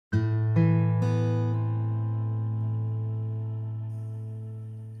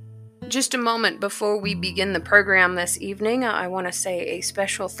Just a moment before we begin the program this evening, I want to say a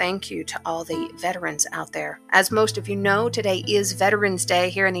special thank you to all the veterans out there. As most of you know, today is Veterans Day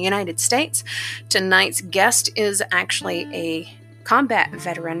here in the United States. Tonight's guest is actually a combat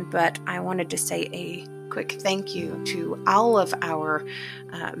veteran, but I wanted to say a quick thank you to all of our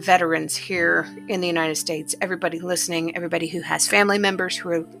veterans here in the United States, everybody listening, everybody who has family members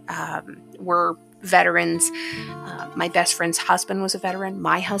who were veterans. My best friend's husband was a veteran.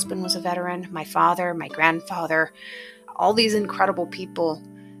 My husband was a veteran. My father, my grandfather, all these incredible people,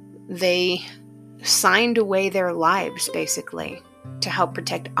 they signed away their lives basically to help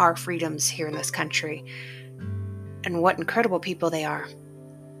protect our freedoms here in this country. And what incredible people they are.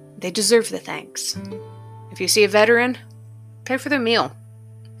 They deserve the thanks. If you see a veteran, pay for their meal.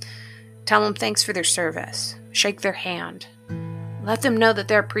 Tell them thanks for their service. Shake their hand. Let them know that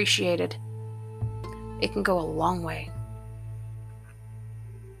they're appreciated. It can go a long way.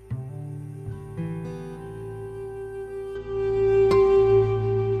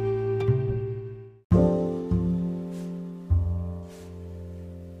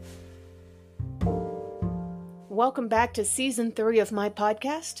 Welcome back to Season 3 of my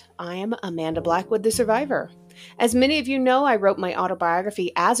podcast. I am Amanda Blackwood, the survivor. As many of you know, I wrote my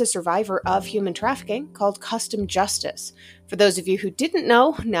autobiography as a survivor of human trafficking called Custom Justice. For those of you who didn't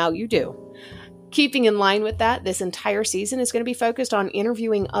know, now you do. Keeping in line with that, this entire season is going to be focused on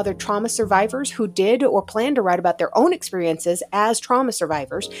interviewing other trauma survivors who did or plan to write about their own experiences as trauma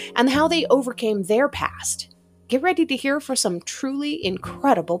survivors and how they overcame their past. Get ready to hear from some truly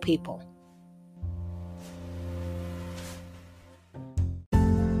incredible people.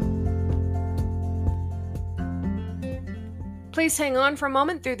 Please hang on for a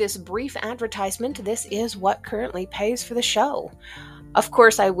moment through this brief advertisement. This is what currently pays for the show. Of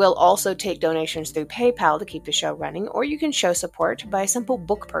course, I will also take donations through PayPal to keep the show running, or you can show support by a simple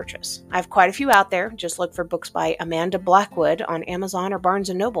book purchase. I have quite a few out there. Just look for books by Amanda Blackwood on Amazon or Barnes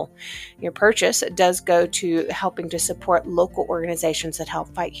 & Noble. Your purchase does go to helping to support local organizations that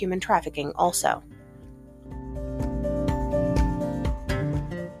help fight human trafficking also.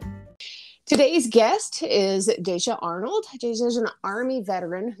 Today's guest is Dacia Arnold. Dacia is an Army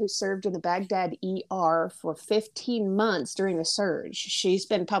veteran who served in the Baghdad ER for 15 months during the surge. She's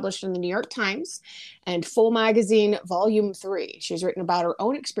been published in the New York Times and Full Magazine Volume 3. She's written about her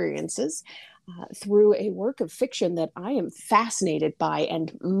own experiences through a work of fiction that I am fascinated by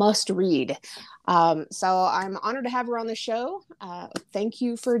and must read. So I'm honored to have her on the show. Thank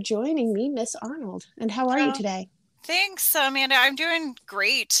you for joining me, Miss Arnold. And how are you today? Thanks, Amanda. I'm doing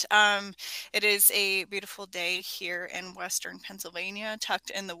great. It is a beautiful day here in Western Pennsylvania, tucked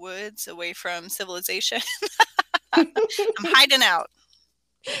in the woods, away from civilization. I'm hiding out.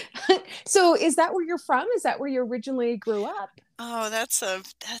 So is that where you're from? Is that where you originally grew up? Oh, that's a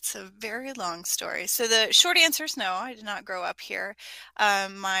very long story. So the short answer is no, I did not grow up here.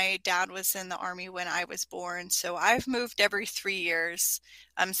 My dad was in the Army when I was born, so I've moved every 3 years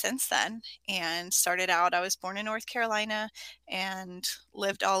since then. And started out, I was born in North Carolina and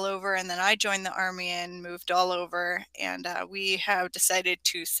lived all over. And then I joined the Army and moved all over. And we have decided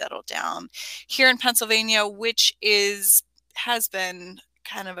to settle down here in Pennsylvania, which has been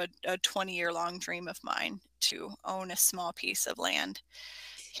kind of a 20-year-long dream of mine to own a small piece of land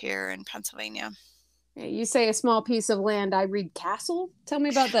here in Pennsulvania. You say a small piece of land. I read castle. Tell me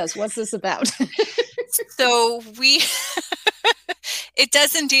about this. What's this about? So it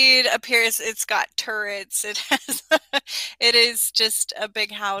does indeed appear it's got turrets. It is just a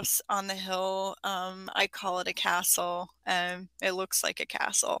big house on the hill. I call it a castle. It looks like a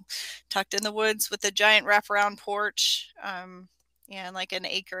castle tucked in the woods with a giant wraparound porch. And like an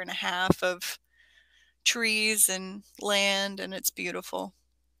acre and a half of trees and land, and it's beautiful.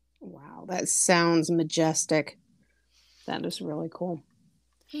 Wow, that sounds majestic. That is really cool.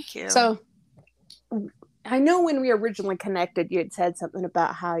 Thank you. So I know when we originally connected, you had said something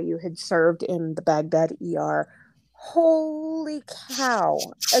about how you had served in the Baghdad ER. Holy cow.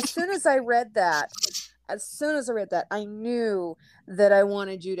 As soon as I read that, I knew that I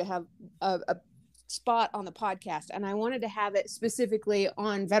wanted you to have a spot on the podcast, and I wanted to have it specifically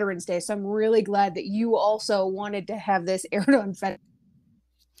on Veterans Day. So I'm really glad that you also wanted to have this aired on Veterans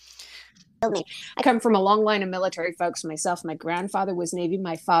Day. I come from a long line of military folks myself. My grandfather was Navy.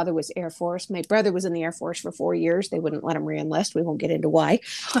 My father was Air Force. My brother was in the Air Force for 4 years. They wouldn't let him re-enlist. We won't get into why.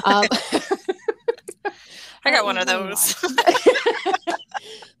 I got one of those.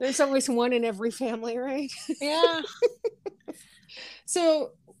 There's always one in every family, right? Yeah.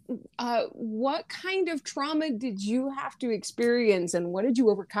 So what kind of trauma did you have to experience, and what did you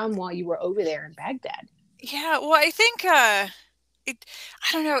overcome while you were over there in Baghdad? Yeah, well, I think it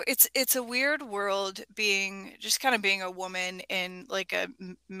I don't know, it's a weird world being just kind of being a woman in like a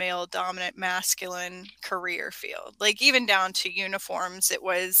male dominant masculine career field. Like even down to uniforms, it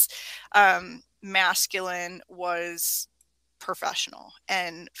was masculine was professional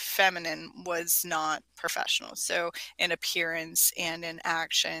and feminine was not professional. So in appearance and in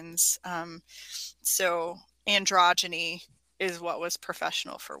actions, so androgyny is what was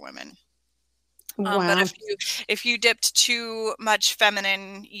professional for women. But Wow. if you dipped too much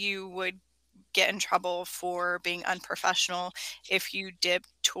feminine, you would get in trouble for being unprofessional. If you dipped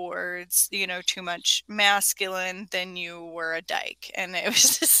towards, you know, too much masculine, then you were a dyke. And it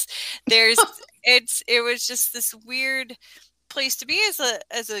was just there's it was just this weird place to be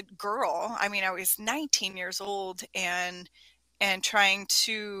as a girl. I mean, I was 19 years old and trying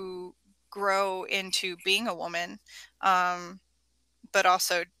to grow into being a woman. Um, but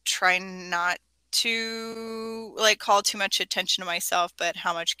also try not to like call too much attention to myself, but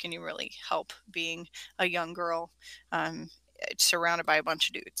how much can you really help being a young girl um, surrounded by a bunch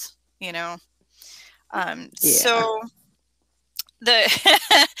of dudes, you know? Yeah. So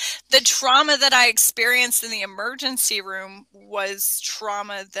the the trauma that I experienced in the emergency room was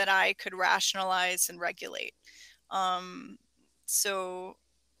trauma that I could rationalize and regulate. Um, so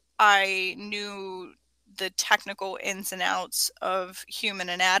I knew the technical ins and outs of human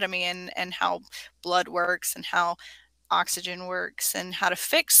anatomy and how blood works and how oxygen works and how to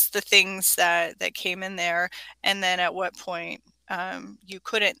fix the things that came in there, and then at what point you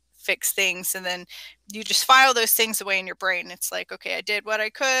couldn't fix things, and then you just file those things away in your brain. It's like, okay, I did what I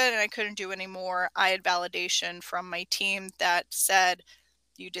could and I couldn't do anymore. I had validation from my team that said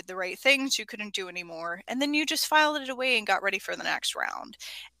you did the right things, you couldn't do anymore, and then you just filed it away and got ready for the next round.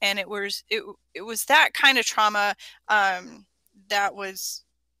 And it was that kind of trauma um, that was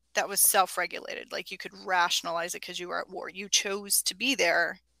self-regulated. Like you could rationalize it because you were at war, you chose to be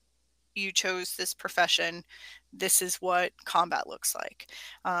there, you chose this profession, this is what combat looks like.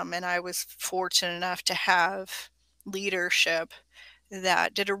 And I was fortunate enough to have leadership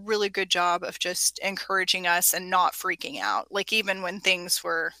that did a really good job of just encouraging us and not freaking out. Like even when things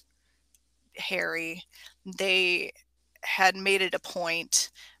were hairy, they had made it a point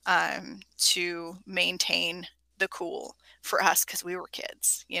to maintain the cool for us because we were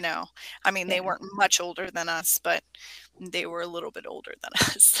kids, you know. I mean, they Yeah. weren't much older than us, but they were a little bit older than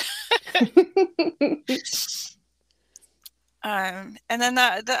us. And then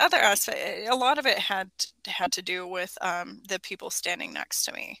the other aspect, a lot of it had to do with the people standing next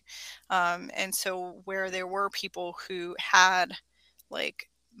to me, and so where there were people who had like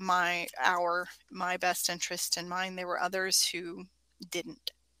my best interest in mind, there were others who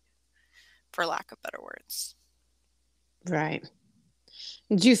didn't, for lack of better words. Right.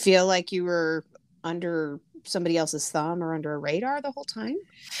 Did you feel like you were under somebody else's thumb or under a radar the whole time?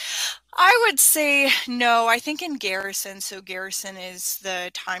 I would say no. I think in garrison, so garrison is the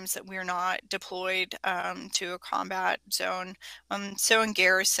times that we're not deployed to a combat zone. So in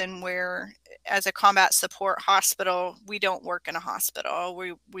garrison, where as a combat support hospital, we don't work in a hospital.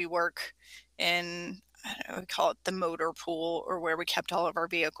 We work in, I don't know, we call it the motor pool, or where we kept all of our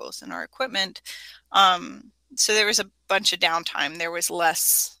vehicles and our equipment. So there was a bunch of downtime. There was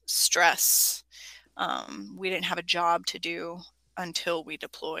less stress. We didn't have a job to do until we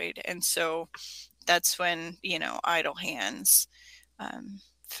deployed. And so that's when, you know, idle hands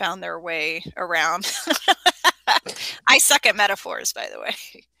found their way around. I suck at metaphors, by the way.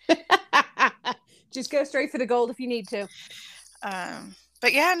 Just go straight for the gold if you need to.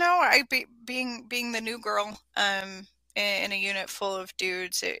 But yeah, no, being the new girl in a unit full of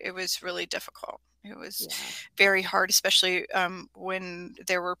dudes, it was really difficult. It was Yeah. very hard, especially when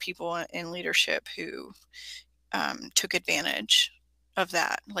there were people in leadership who took advantage of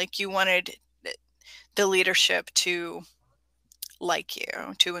that. Like you wanted the leadership to like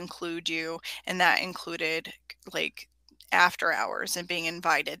you, to include you, and that included like after hours and being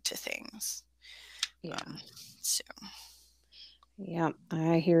invited to things. Yeah. So Yeah.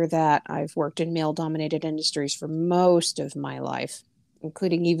 I hear that. I've worked in male dominated industries for most of my life,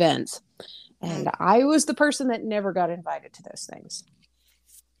 including events. mm. And I was the person that never got invited to those things.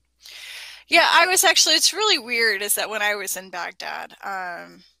 Yeah, I was actually, it's really weird is that when I was in Baghdad,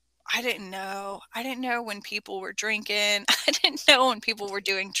 I didn't know. I didn't know when people were drinking. I didn't know when people were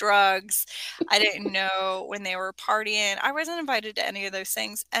doing drugs. I didn't know when they were partying. I wasn't invited to any of those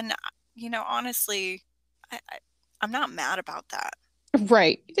things. And, you know, honestly, I'm not mad about that.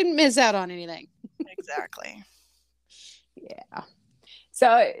 Right. You didn't miss out on anything. Exactly. Yeah.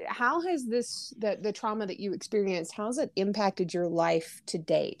 So, how has the trauma that you experienced, how's it impacted your life to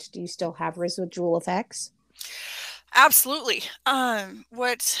date? Do you still have residual effects? Absolutely.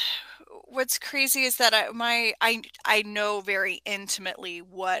 What's crazy is that I know very intimately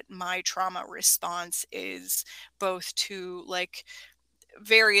what my trauma response is, both to like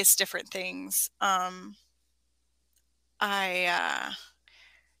various different things. I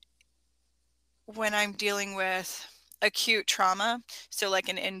When I'm dealing with acute trauma, so like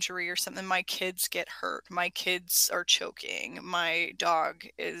an injury or something, my kids get hurt, my kids are choking, my dog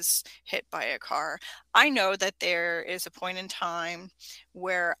is hit by a car. I know that there is a point in time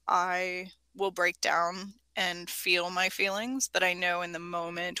where I will break down and feel my feelings, but I know in the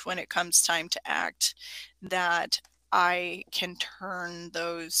moment when it comes time to act that I can turn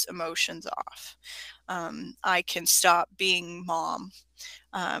those emotions off. I can stop being mom,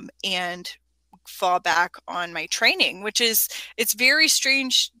 and fall back on my training, which is, it's very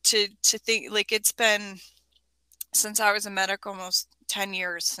strange to think, like, it's been since I was a medic almost 10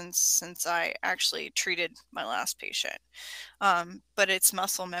 years since I actually treated my last patient. But it's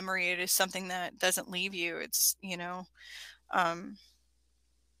muscle memory. It is something that doesn't leave you. It's, um,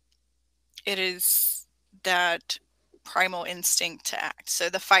 it is that primal instinct to act. So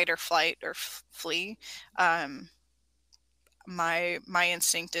the fight or flight or flee, um, my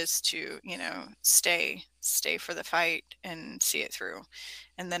instinct is to, stay for the fight and see it through,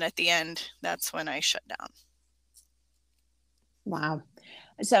 and then at the end, that's when I shut down. Wow.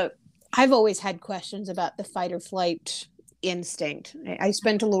 So I've always had questions about the fight or flight instinct. I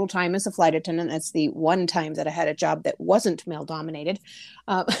spent a little time as a flight attendant. That's the one time that I had a job that wasn't male dominated.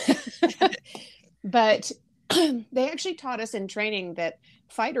 Uh, but they actually taught us in training that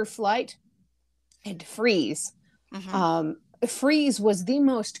fight or flight and freeze. Hmm. Freeze was the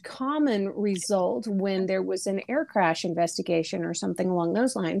most common result when there was an air crash investigation or something along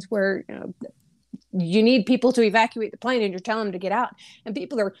those lines, where you need people to evacuate the plane and you're telling them to get out, and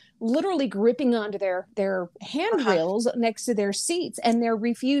people are literally gripping onto their Uh-huh. handrails next to their seats, and they're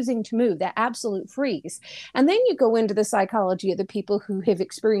refusing to move, that absolute freeze. And then you go into the psychology of the people who have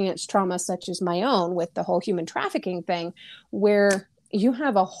experienced trauma such as my own with the whole human trafficking thing, where you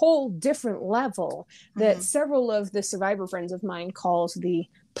have a whole different level that Hmm. several of the survivor friends of mine calls the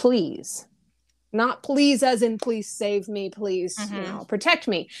please. Not please as in please save me, please, Hmm. protect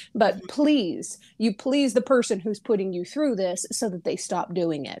me, but Hmm. please, you please the person who's putting you through this so that they stop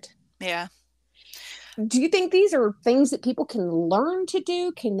doing it. Yeah. Do you think these are things that people can learn to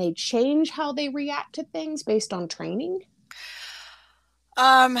do? Can they change how they react to things based on training?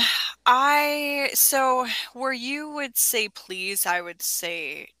 Um, so where you would say please, I would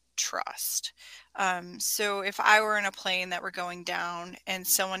say trust. So if I were in a plane that were going down and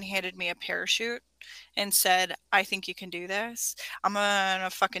someone handed me a parachute and said, I think you can do this, I'm gonna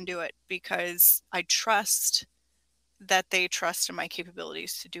fucking do it, because I trust that they trust in my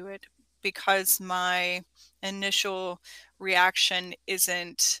capabilities to do it, because my initial reaction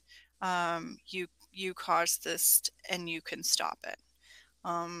isn't, you caused this and you can stop it.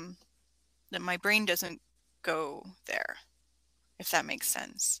 um, that my brain doesn't go there, if that makes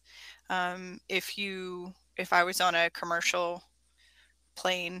sense. If I was on a commercial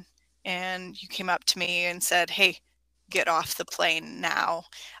plane and you came up to me and said, "Hey, get off the plane now,"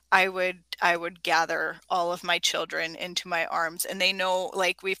 I would gather all of my children into my arms, and they know,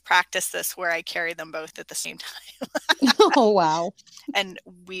 like, we've practiced this where I carry them both at the same time. Oh, wow. And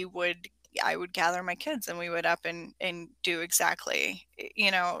I would gather my kids and we would up and do exactly,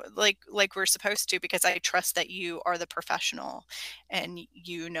 like we're supposed to, because I trust that you are the professional and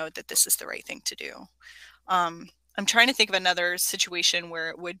you know that this is the right thing to do. um I'm trying to think of another situation where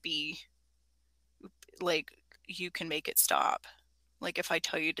it would be like, you can make it stop, like if I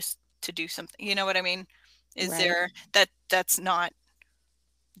tell you to do something, you know what I mean? Is Right. there that's not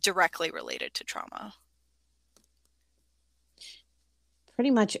directly related to trauma?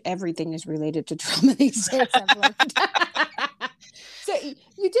 Pretty much everything is related to trauma these days, I've learned. So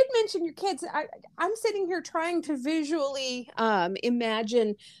you did mention your kids. I'm sitting here trying to visually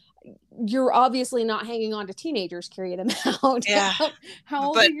imagine. You're obviously not hanging on to teenagers carry them out. Yeah. How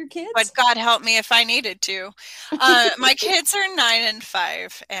old are but your but kids? God help me if I needed to. My kids are 9 and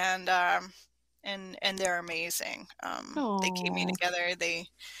 5, and they're amazing. They keep me Oh, together. They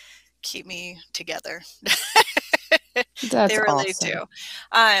keep me together. that's They really do. awesome.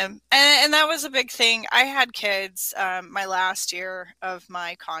 And that was a big thing. I had kids my last year of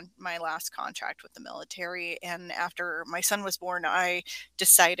my last contract with the military, and after my son was born, I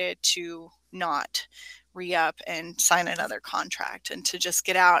decided to not re-up and sign another contract and to just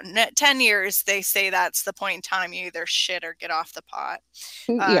get out. And at 10 years, they say that's the point in time you either shit or get off the pot.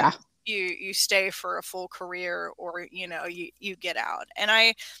 Um, Yeah. you stay for a full career, or you get out. And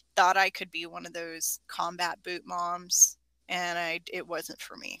I thought I could be one of those combat boot moms, and it wasn't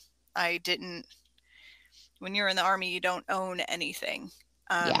for me. I didn't When you're in the Army, you don't own anything.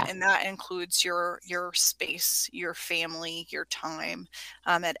 Yeah. And that includes your space, your family, your time.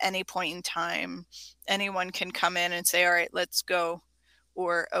 At any point in time, anyone can come in and say, all right, let's go,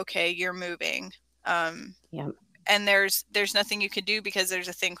 or okay, you're moving. Yeah. And there's nothing you can do, because there's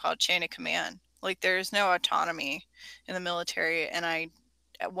a thing called chain of command. Like, there's no autonomy in the military. And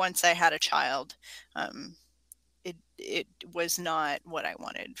once I had a child, it was not what I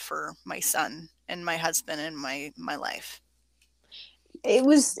wanted for my son and my husband and my life. It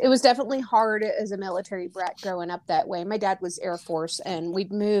was definitely hard as a military brat growing up that way. My dad was Air Force, and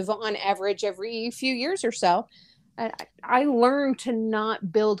we'd move on average every few years or so. And I learned to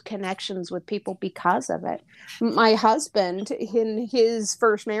not build connections with people because of it. My husband, in his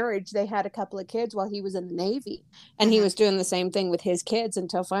first marriage, they had a couple of kids while he was in the Navy, and he Mm-hmm. was doing the same thing with his kids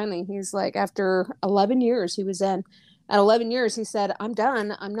until finally he's like, after 11 years, he was in. At 11 years, he said, I'm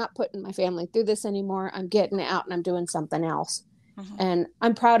done. I'm not putting my family through this anymore. I'm getting out and I'm doing something else. Mm-hmm. And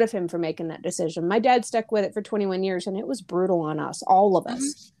I'm proud of him for making that decision. My dad stuck with it for 21 years, and it was brutal on us, all of Mm-hmm.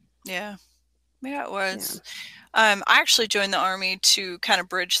 us. Yeah, it Yeah. was. I actually joined the Army to kind of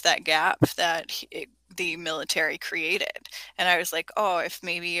bridge that gap that the military created. And I was like, oh,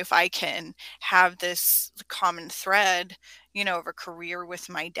 if I can have this common thread, of a career with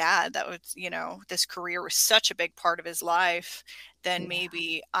my dad, that was, this career was such a big part of his life, then Yeah.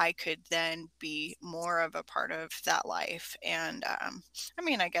 maybe I could then be more of a part of that life. And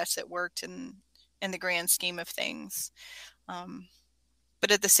I guess it worked in the grand scheme of things.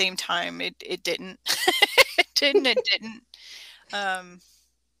 But at the same time, it didn't. It didn't. Um,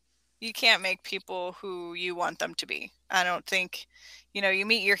 you can't make people who you want them to be. I don't think, you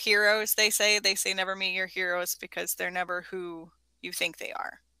meet your heroes, they say never meet your heroes, because they're never who you think they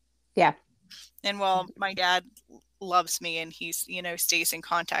are. Yeah. And while my dad loves me and he's, stays in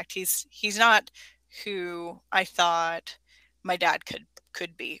contact, he's not who I thought my dad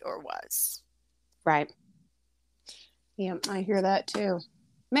could be or was. Right. Yeah, I hear that too.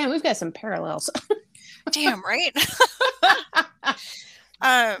 Man, we've got some parallels. Damn right.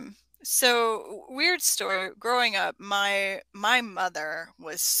 So weird story. Growing up, my mother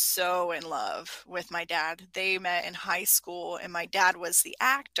was so in love with my dad. They met in high school, and my dad was the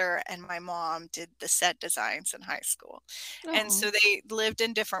actor, and my mom did the set designs in high school. And Oh, so they lived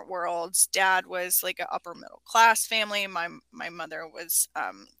in different worlds. Dad was like an upper middle class family. My mother was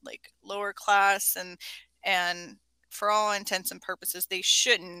like lower class, and for all intents and purposes, they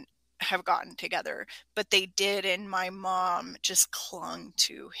shouldn't have gotten together, but they did. And my mom just clung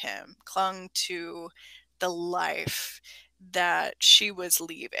to him, clung to the life that she was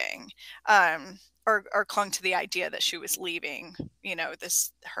leaving, or clung to the idea that she was leaving,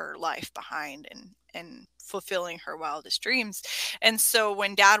 her life behind, and fulfilling her wildest dreams. And so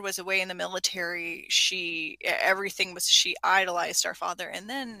when dad was away in the military, she idolized our father, and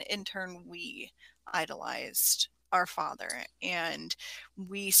then in turn we idolized our father. And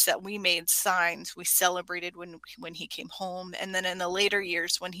we made signs, we celebrated when he came home. And then in the later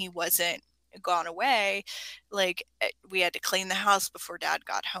years, when he wasn't gone away, like, we had to clean the house before dad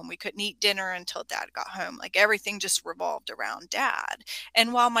got home. We couldn't eat dinner until dad got home. Like, everything just revolved around dad.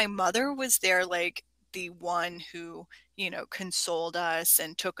 And while my mother was there, like, the one who consoled us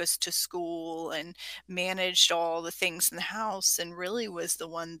and took us to school and managed all the things in the house, and really was the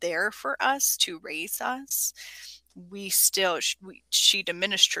one there for us to raise us, she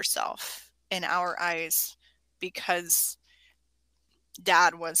diminished herself in our eyes, because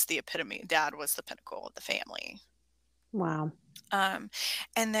dad was the epitome. Dad was the pinnacle of the family. wow. And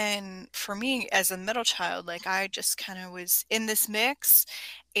then for me as a middle child, like, I just kind of was in this mix,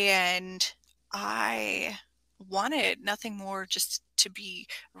 and I wanted nothing more just to be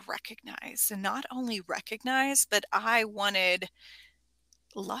recognized, and not only recognized, but I wanted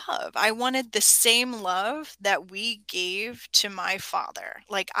love. I wanted the same love that we gave to my father.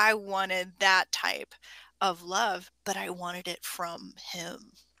 Like, I wanted that type of love, but I wanted it from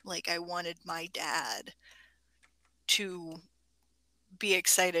him. Like, I wanted my dad to be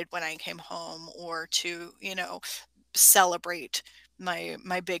excited when I came home, or to, celebrate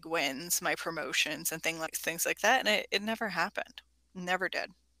my big wins, my promotions, and things like that. And it never happened. Never did.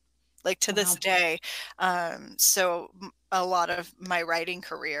 Like, to this Wow. day. So a lot of my writing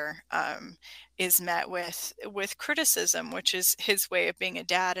career is met with criticism, which is his way of being a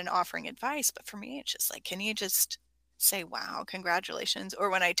dad and offering advice. But for me, it's just like, can you just say, wow, congratulations? Or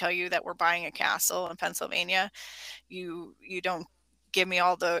when I tell you that we're buying a castle in Pennsylvania, you don't give me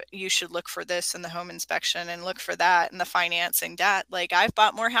all the, you should look for this in the home inspection and look for that and the financing. Dad, like, I've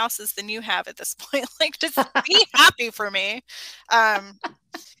bought more houses than you have at this point. Like, just be happy for me.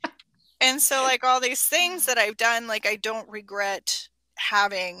 And so, like, all these things that I've done, like, I don't regret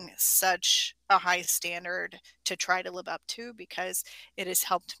having such a high standard to try to live up to, because it has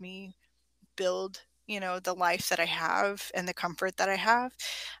helped me build, the life that I have and the comfort that I have.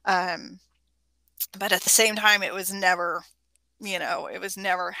 But at the same time, it was never, it was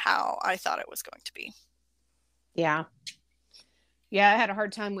never how I thought it was going to be. Yeah. Yeah, I had a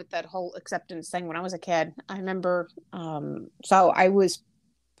hard time with that whole acceptance thing when I was a kid. I remember, so I was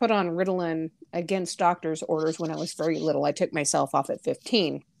put on Ritalin against doctor's orders when I was very little. I took myself off at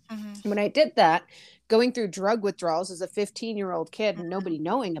 15. Mm-hmm. When I did that, going through drug withdrawals as a 15-year-old kid and nobody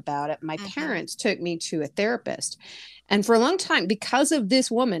knowing about it, my parents took me to a therapist. And for a long time, because of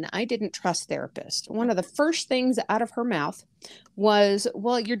this woman, I didn't trust therapists. One of the first things out of her mouth was,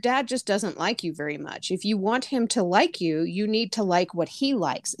 well, your dad just doesn't like you very much. If you want him to like you, you need to like what he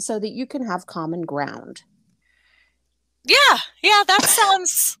likes so that you can have common ground. Yeah, that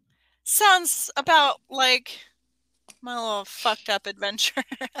sounds about like my little fucked up adventure.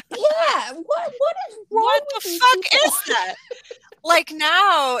 Yeah, what is wrong What with the these fuck people? is that? Like,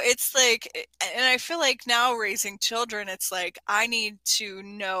 now it's like, and I feel like now raising children, it's like, I need to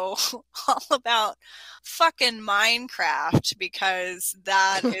know all about fucking Minecraft, because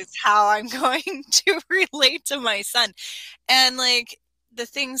that is how I'm going to relate to my son. And like, the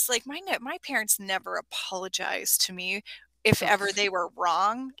things like, my parents never apologized to me if ever they were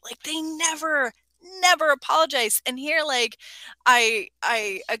wrong. Like, they never apologize. And here, like, I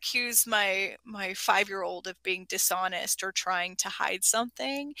accuse my 5-year-old of being dishonest or trying to hide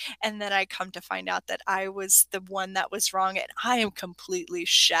something, and then I come to find out that I was the one that was wrong, and I am completely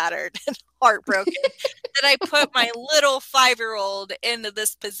shattered and heartbroken that I put my little 5-year-old into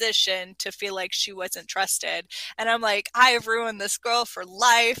this position to feel like she wasn't trusted. And I'm like, I have ruined this girl for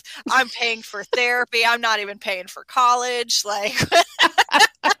life. I'm paying for therapy. I'm not even paying for college. Like,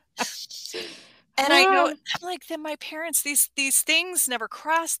 and I know, I'm like, that my parents, these things never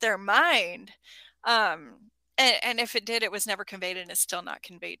crossed their mind. And if it did, it was never conveyed, and it's still not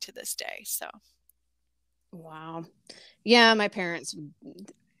conveyed to this day. So, Wow. Yeah, my parents,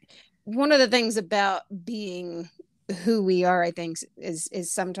 one of the things about being who we are, I think, is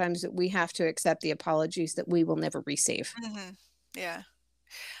sometimes that we have to accept the apologies that we will never receive. Yeah.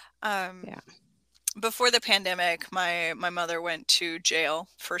 Yeah. Before the pandemic, my mother went to jail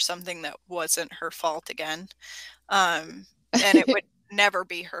for something that wasn't her fault again. And it would never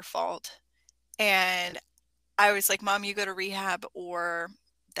be her fault. And I was like, Mom, you go to rehab or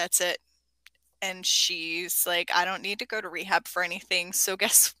that's it. And she's like, I don't need to go to rehab for anything. So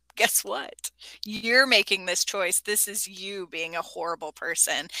guess what? You're making this choice. This is you being a horrible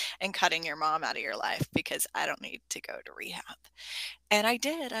person and cutting your mom out of your life, because I don't need to go to rehab. And I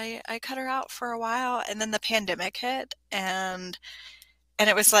did. I cut her out for a while, and then the pandemic hit, and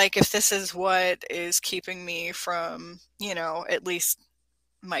it was like, if this is what is keeping me from, at least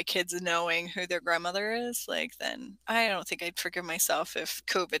my kids knowing who their grandmother is, like, then I don't think I'd forgive myself if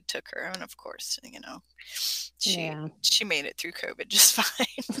COVID took her. And of course, she made it through COVID just fine.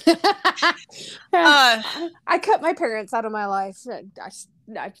 I cut my parents out of my life.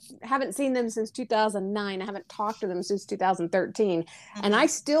 I haven't seen them since 2009. I haven't talked to them since 2013. And I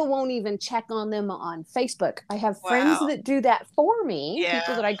still won't even check on them on Facebook. I have friends that do that for me,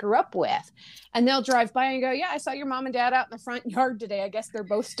 people that I grew up with. And they'll drive by and go, yeah, I saw your mom and dad out in the front yard today. I guess they're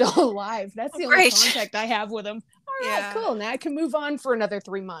both still alive. That's the only contact I have with them. All right, cool. Now I can move on for another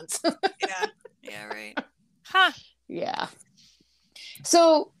 3 months. Yeah, right. Huh. Yeah.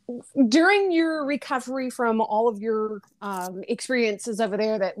 So during your recovery from all of your experiences over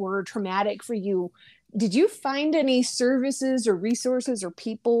there that were traumatic for you, did you find any services or resources or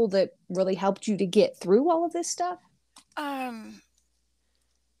people that really helped you to get through all of this stuff?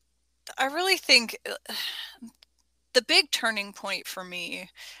 I really think the big turning point for me,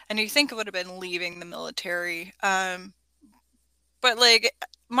 and you think it would have been leaving the military, but like,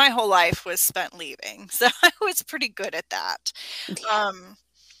 my whole life was spent leaving, so I was pretty good at that.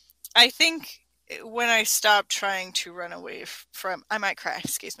 I think when I stopped trying to run away from, I might cry,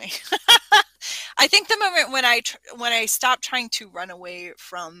 excuse me. I think the moment when I stopped trying to run away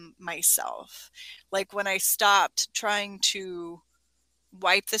from myself, like when I stopped trying to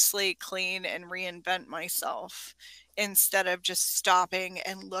wipe the slate clean and reinvent myself, instead of just stopping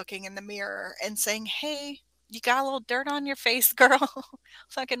and looking in the mirror and saying, hey, you got a little dirt on your face, girl.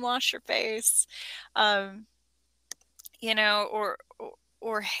 Fucking wash your face.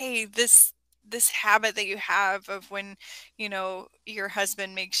 Or hey, this this habit that you have of when, you know, your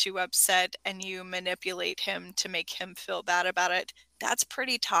husband makes you upset and you manipulate him to make him feel bad about it. That's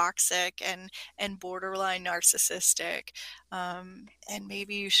pretty toxic and borderline narcissistic. And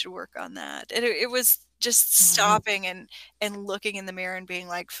maybe you should work on that. It was just stopping and looking in the mirror and being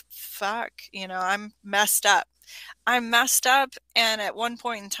like, fuck, you know, I'm messed up. I'm messed up. And at one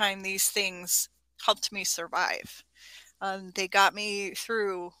point in time, these things helped me survive. They got me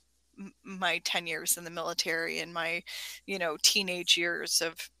through my 10 years in the military and my, you know, teenage years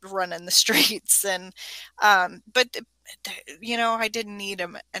of running the streets. And, but, you know, I didn't need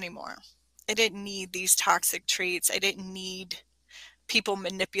them anymore. I didn't need these toxic traits. I didn't need people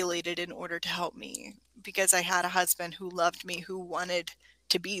manipulated in order to help me, because I had a husband who loved me, who wanted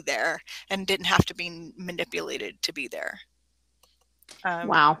to be there and didn't have to be manipulated to be there.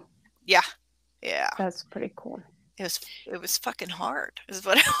 Wow. Yeah. Yeah. That's pretty cool. It was fucking hard is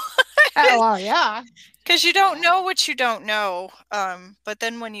what it was. Oh, well, yeah. Because you don't know what you don't know. But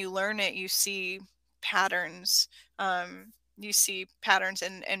then when you learn it, you see patterns. You see patterns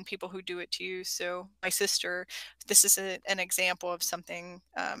and people who do it to you. So my sister, this is an example of something,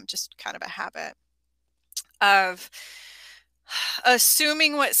 just kind of a habit of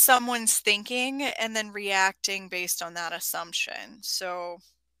assuming what someone's thinking and then reacting based on that assumption. So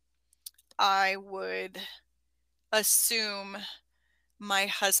I would assume my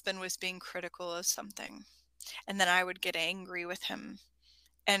husband was being critical of something, and then I would get angry with him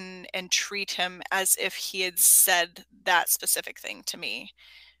and treat him as if he had said that specific thing to me,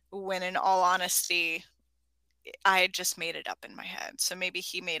 when in all honesty I had just made it up in my head. So maybe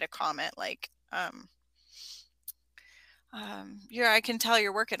he made a comment like, yeah, I can tell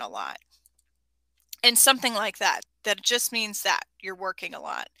you're working a lot, and something like that just means that you're working a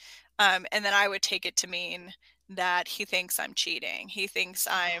lot. And then I would take it to mean that he thinks I'm cheating. He thinks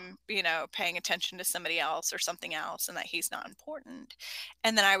I'm, you know, paying attention to somebody else or something else, and that he's not important.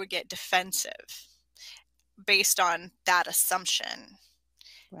 And then I would get defensive based on that assumption.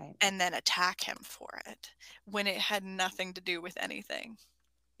 Right. And then attack him for it when it had nothing to do with anything.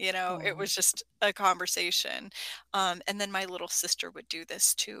 You know, it was just a conversation. And then my little sister would do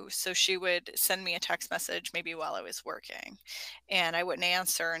this too. So she would send me a text message maybe while I was working, and I wouldn't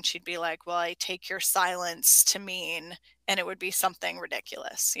answer. And she'd be like, well, I take your silence to mean, and it would be something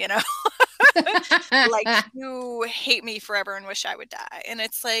ridiculous, you know, like, you hate me forever and wish I would die. And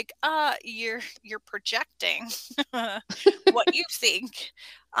it's like, you're projecting what you think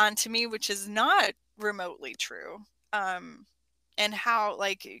onto me, which is not remotely true. And how,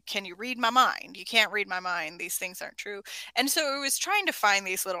 like, can you read my mind? You can't read my mind. These things aren't true. And so it was trying to find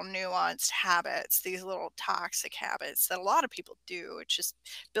these little nuanced habits, these little toxic habits that a lot of people do. It's just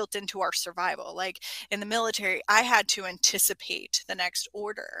built into our survival. Like in the military, I had to anticipate the next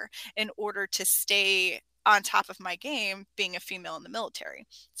order in order to stay on top of my game, being a female in the military.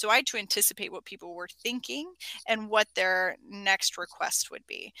 So I had to anticipate what people were thinking and what their next request would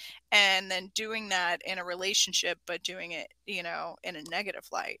be. And then doing that in a relationship, but doing it, you know, in a negative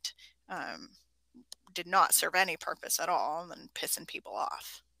light, did not serve any purpose at all, and pissing people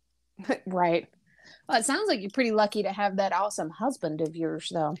off. Right. Well, it sounds like you're pretty lucky to have that awesome husband of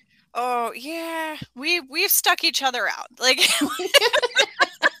yours, though. Oh yeah, we've stuck each other out. Like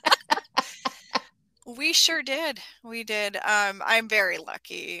we sure did. We did. I'm very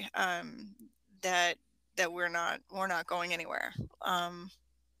lucky that we're not going anywhere.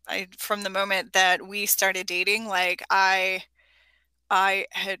 From the moment that we started dating, like I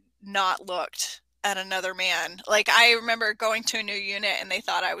had not looked at another man. Like I remember going to a new unit and they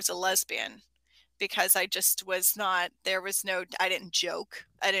thought I was a lesbian because I just was not. I didn't joke.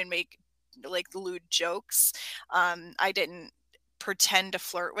 I didn't make like lewd jokes. I didn't pretend to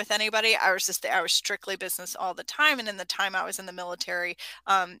flirt with anybody. I was strictly business all the time. And in the time I was in the military,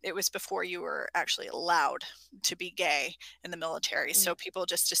 it was before you were actually allowed to be gay in the military. So people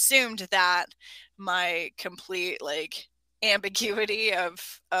just assumed that my complete like ambiguity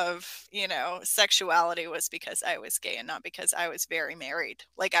of you know, sexuality was because I was gay and not because I was very married.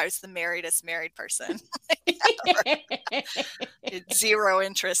 Like I was the marriedest married person. Zero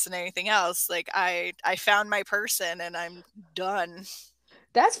interest in anything else. Like I found my person and I'm done.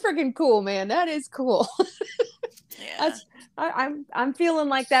 That's freaking cool, man. That is cool. Yeah. I'm feeling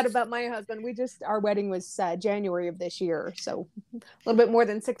like that about my husband. Our wedding was January of this year, so a little bit more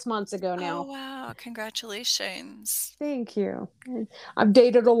than 6 months ago now. Oh wow, congratulations. Thank you. I've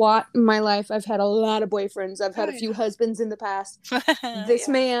dated a lot in my life. I've had a lot of boyfriends. I've had a few husbands in the past. This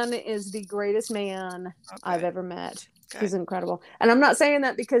man is the greatest man I've ever met. Good. He's incredible. And I'm not saying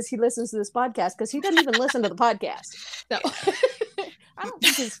that because he listens to this podcast, because he doesn't even listen to the podcast. No. I don't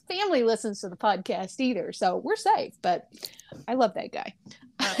think his family listens to the podcast either, so we're safe. But I love that guy.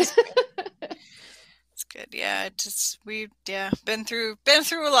 That's good. It's good. Yeah, we've been through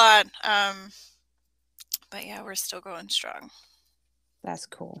a lot. But yeah, we're still going strong. That's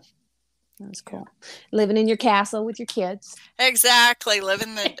cool. That's cool. Living in your castle with your kids. Exactly,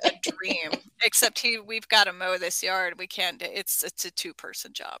 living a dream. Except we've got to mow this yard. We can't. It's a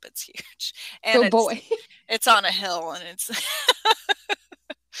 2-person job. It's huge, and boy, it's on a hill, and it's.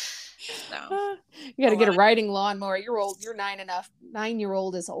 So, you got to get a riding lawnmower. You're old. You're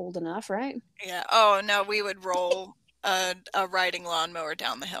 9-year-old is old enough, right? Yeah. Oh no, we would roll a riding lawnmower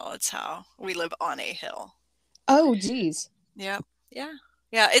down the hill. It's how we live on a hill. Oh, geez. Yeah. Yeah.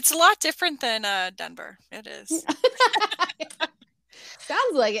 Yeah. It's a lot different than Denver. It is.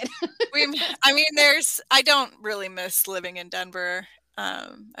 Sounds like it. I don't really miss living in Denver.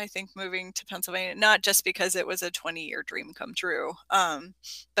 I think moving to Pennsylvania, not just because it was a 20-year dream come true,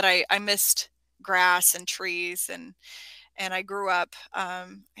 but I missed grass and trees, and I grew up, I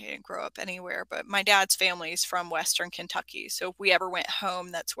didn't grow up anywhere, but my dad's family is from Western Kentucky. So if we ever went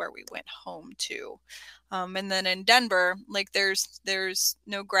home, that's where we went home to. And then in Denver, like there's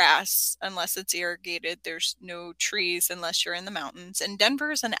no grass unless it's irrigated. There's no trees unless you're in the mountains. And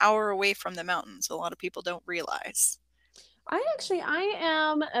Denver is an hour away from the mountains. A lot of people don't realize. I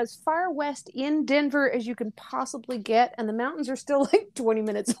am as far west in Denver as you can possibly get, and the mountains are still like 20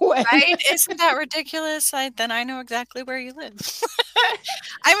 minutes away. Right? Isn't that ridiculous? Then I know exactly where you live.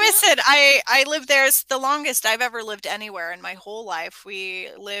 I miss it. I lived there. It's the longest I've ever lived anywhere in my whole life. We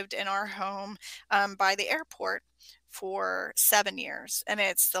lived in our home by the airport for 7 years, and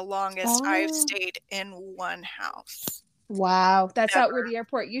it's the longest I've stayed in one house. Wow. That's out where the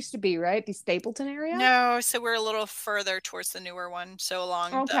airport used to be, right? The Stapleton area? No, so we're a little further towards the newer one. So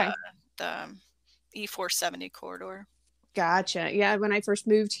along the E470 corridor. Gotcha. Yeah, when I first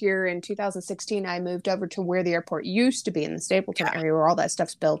moved here in 2016, I moved over to where the airport used to be in the Stapleton area, where all that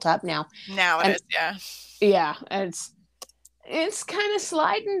stuff's built up now. Now it is, yeah. Yeah, it's kind of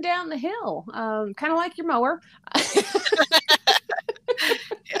sliding down the hill, kind of like your mower.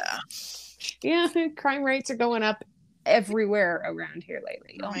 Yeah. Yeah, crime rates are going up everywhere around here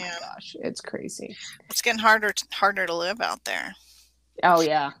lately. Oh man. My gosh, it's crazy. It's getting harder to live out there. Oh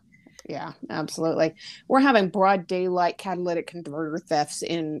yeah. Yeah, absolutely. We're having broad daylight catalytic converter thefts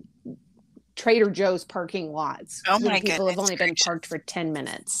in Trader Joe's parking lots. Oh my goodness. People have only been parked for 10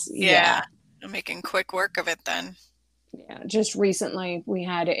 minutes. Yeah. They're making quick work of it then. Yeah, just recently we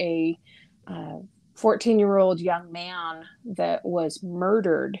had a 14-year-old young man that was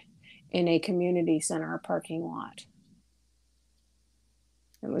murdered in a community center parking lot.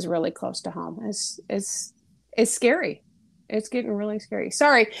 It was really close to home. It's scary. It's getting really scary.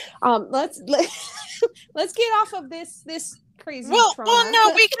 Sorry. Let's get off of this crazy trauma. Well,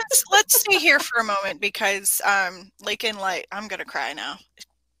 no, let's stay here for a moment because I'm gonna cry now.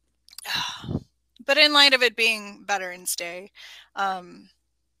 But in light of it being Veterans Day,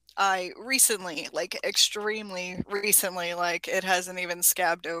 I recently, extremely recently, it hasn't even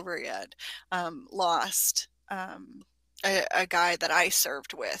scabbed over yet, lost a guy that I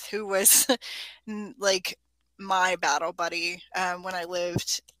served with who was my battle buddy when I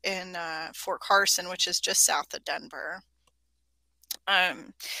lived in Fort Carson, which is just south of Denver.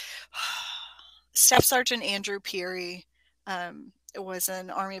 Staff Sergeant Andrew Peary was an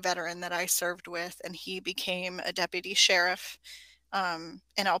Army veteran that I served with, and he became a deputy sheriff in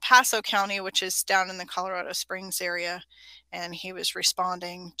El Paso County, which is down in the Colorado Springs area, and he was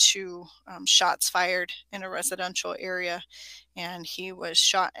responding to shots fired in a residential area, and he was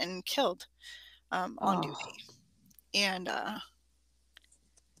shot and killed on duty. And wow.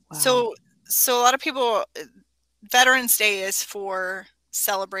 So a lot of people, Veterans Day is for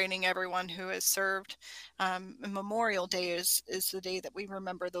celebrating everyone who has served. Memorial Day is the day that we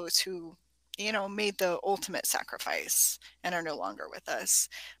remember those who made the ultimate sacrifice and are no longer with us.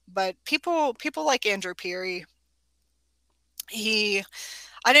 But people like Andrew Peary, I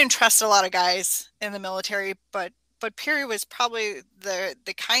didn't trust a lot of guys in the military, but Peary was probably the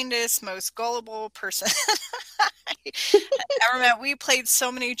kindest, most gullible person I ever met. We played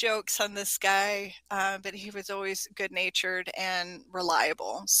so many jokes on this guy, but he was always good-natured and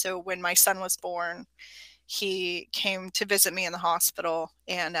reliable. So when my son was born, he came to visit me in the hospital,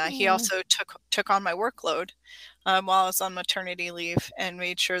 and he also took on my workload while I was on maternity leave, and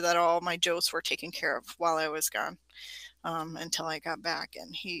made sure that all my Joes were taken care of while I was gone until I got back.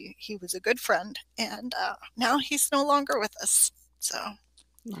 And he was a good friend, and now he's no longer with us. So,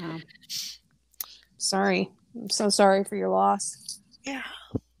 wow. Sorry. I'm so sorry for your loss. Yeah.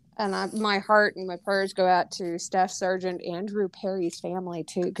 And my heart and my prayers go out to Staff Sergeant Andrew Perry's family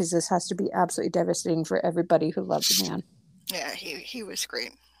too, because this has to be absolutely devastating for everybody who loves the man. Yeah, he was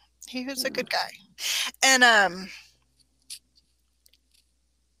great. He was Yeah. a good guy. And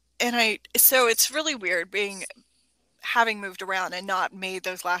so it's really weird having moved around and not made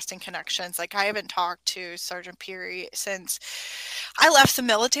those lasting connections. Like, I haven't talked to Sergeant Peary since I left the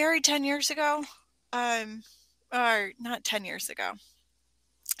military 10 years ago. Or not 10 years ago,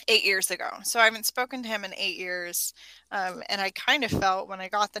 8 years ago. So I haven't spoken to him in 8 years. And I kind of felt when I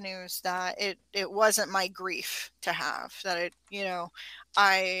got the news that it wasn't my grief to have, that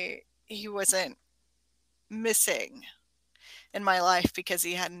he wasn't missing in my life because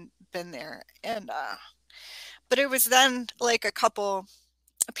he hadn't been there. And but it was then, like, a couple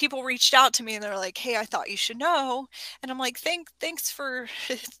people reached out to me and they're like, "Hey, I thought you should know." And I'm like, Thanks for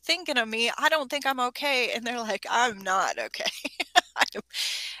thinking of me. I don't think I'm okay." And they're like, "I'm not okay."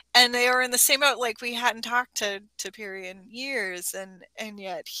 And they were in the same boat. Like, we hadn't talked to Perry in years, and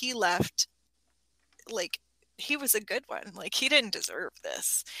yet he left. Like, he was a good one. Like, he didn't deserve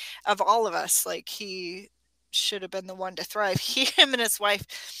this. Of all of us, like, he should have been the one to thrive. Him and his wife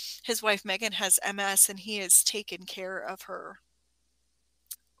Megan has MS, and he has taken care of her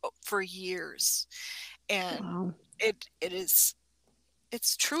for years. And Wow. it's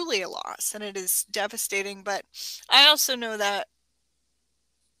truly a loss, and it is devastating. But I also know that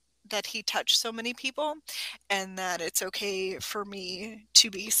he touched so many people, and that it's okay for me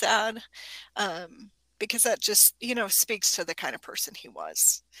to be sad, because that just, speaks to the kind of person he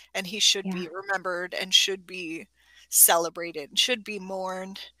was. And he should Yeah. be remembered and should be celebrated and should be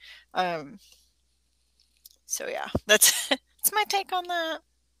mourned. So yeah, that's that's my take on that.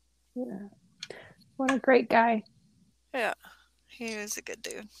 Yeah. What a great guy. Yeah, he was a good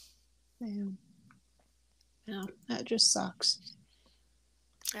dude. Yeah, that just sucks.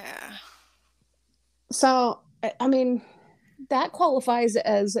 Yeah. So, I mean, that qualifies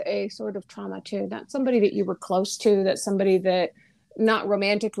as a sort of trauma too. Not somebody that you were close to, that's somebody that, not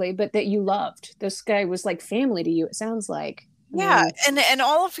romantically, but that you loved. This guy was like family to you, it sounds like. Yeah, and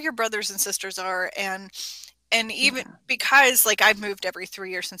all of your brothers and sisters are, and even because, like, I've moved every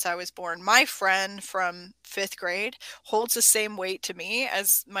 3 years since I was born. My friend from 5th grade holds the same weight to me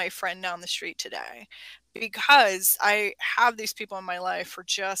as my friend down the street today, because I have these people in my life for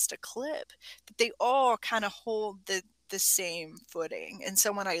just a clip, that they all kind of hold the same footing. And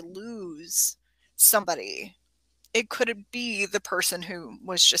so when I lose somebody, it could be the person who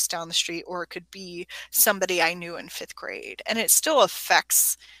was just down the street, or it could be somebody I knew in 5th grade, and it still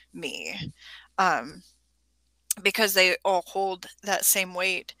affects me. Because they all hold that same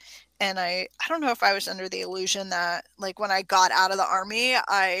weight. And I don't know if I was under the illusion that, like, when I got out of the Army,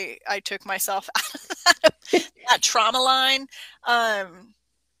 I took myself out of that trauma line.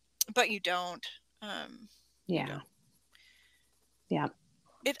 But you don't. Yeah. You don't. Yeah.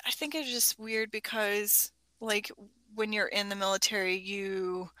 I think it's just weird because, like, when you're in the military,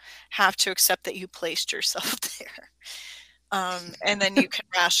 you have to accept that you placed yourself there. And then you can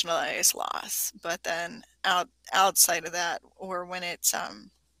rationalize loss. But then outside of that, or when it's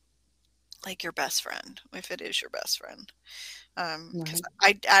like your best friend, if it is your best friend, because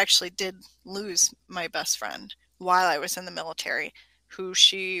I actually did lose my best friend while I was in the military, who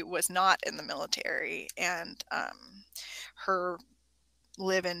she was not in the military, and her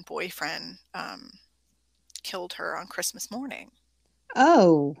live-in boyfriend killed her on Christmas morning.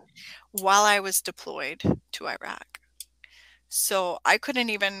 Oh. While I was deployed to Iraq. So I couldn't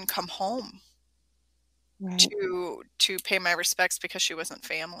even come home to pay my respects because she wasn't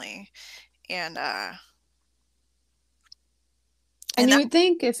family. And you would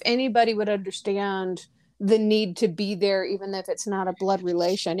think if anybody would understand the need to be there, even if it's not a blood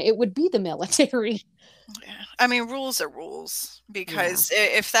relation, it would be the military. Yeah. I mean, rules are rules, because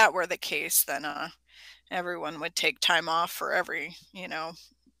if that were the case, then everyone would take time off for every,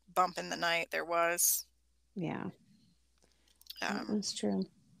 bump in the night there was. Yeah. That's true.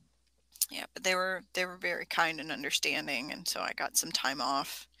 Yeah, but they were very kind and understanding, and so I got some time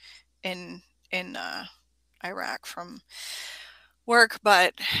off in Iraq from work.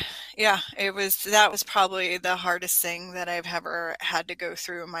 But yeah, that was probably the hardest thing that I've ever had to go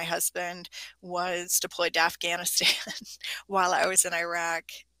through. My husband was deployed to Afghanistan while I was in Iraq,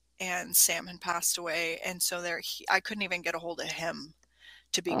 and Sam had passed away, and so I couldn't even get a hold of him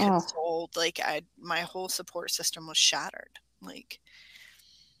to be consoled. Like, my whole support system was shattered. Like,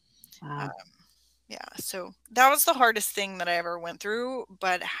 wow. Yeah, so that was the hardest thing that I ever went through.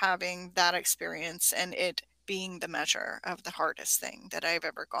 But having that experience, and it being the measure of the hardest thing that I've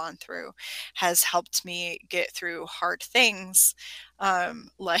ever gone through has helped me get through hard things,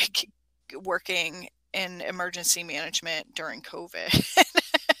 like working in emergency management during COVID.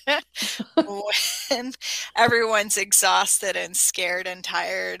 When everyone's exhausted and scared and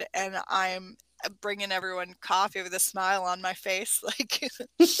tired, and I'm bringing everyone coffee with a smile on my face, like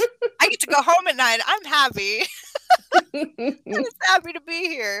I get to go home at night. I'm happy. I'm just happy to be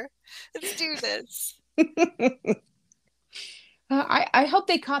here. Let's do this. I hope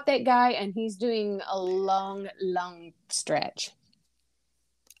they caught that guy and he's doing a long, long stretch.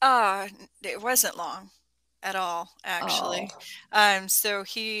 It wasn't long at all, actually. So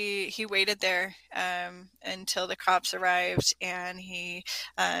he waited there until the cops arrived, and he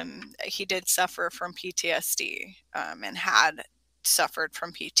did suffer from PTSD, and had suffered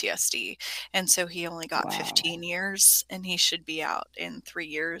from PTSD, and so he only got 15 years, and he should be out in 3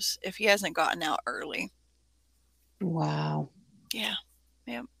 years if he hasn't gotten out early. Wow. Yeah.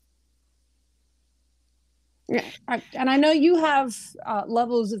 Yep. Yeah, and I know you have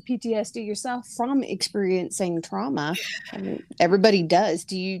levels of PTSD yourself from experiencing trauma. I mean, everybody does.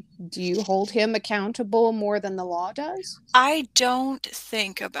 Do you hold him accountable more than the law does? I don't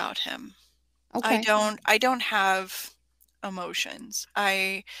think about him. Okay. I don't have emotions.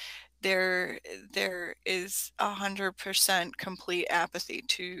 There is 100% complete apathy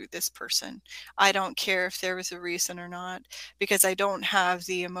to this person. I don't care if there was a reason or not, because I don't have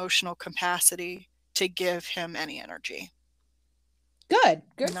the emotional capacity to give him any energy. Good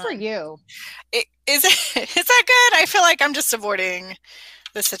None. for you. Is that good? I feel like I'm just avoiding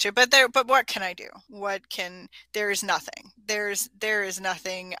the situation, but what can I do? There is nothing. There is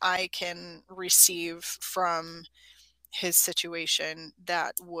nothing I can receive from his situation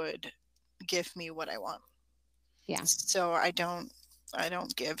that would give me what I want. Yeah. So I don't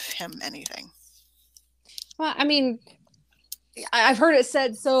give him anything. Well, I mean, I've heard it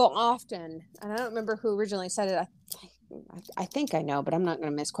said so often, and I don't remember who originally said it. I think I know, but I'm not going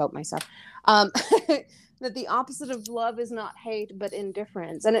to misquote myself. That the opposite of love is not hate, but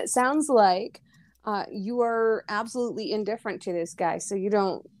indifference. And it sounds like you are absolutely indifferent to this guy, so you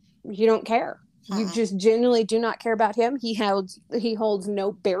don't care. You just genuinely do not care about him. He holds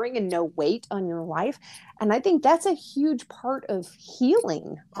no bearing and no weight on your life. And I think that's a huge part of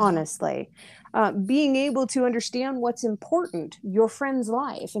healing, honestly. Being able to understand what's important, your friend's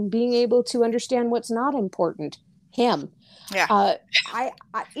life, and being able to understand what's not important, him. Yeah.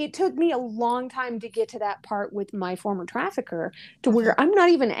 It took me a long time to get to that part with my former trafficker, to where I'm not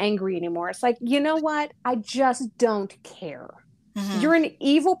even angry anymore. It's like, you know what? I just don't care. You're an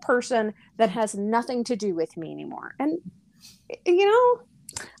evil person that has nothing to do with me anymore. And, you know,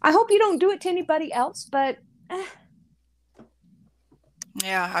 I hope you don't do it to anybody else, but.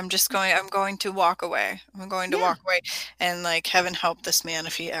 Yeah, I'm going to walk away. I'm going to walk away, and like, heaven help this man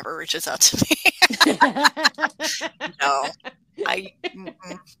if he ever reaches out to me. No,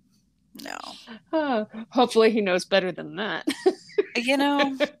 no. Oh, hopefully he knows better than that. I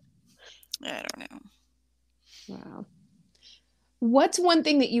don't know. Wow. What's one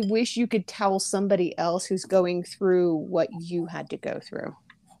thing that you wish you could tell somebody else who's going through what you had to go through?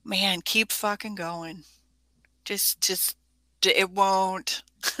 Man, keep fucking going. Just it won't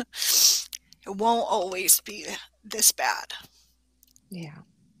always be this bad. Yeah.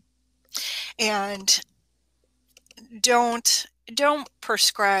 And don't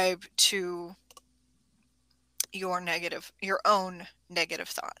prescribe to your own negative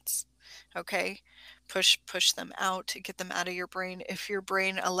thoughts. Okay? Push them out, get them out of your brain. If your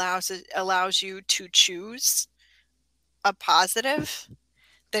brain allows you to choose a positive,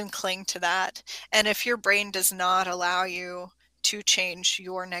 then cling to that. And if your brain does not allow you to change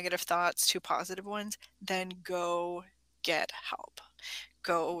your negative thoughts to positive ones, then go get help.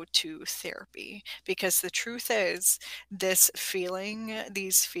 Go to therapy, because the truth is, these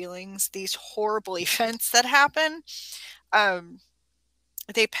horrible events that happen,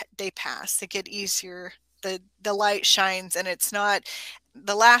 they pass. They get easier. The light shines, and it's not.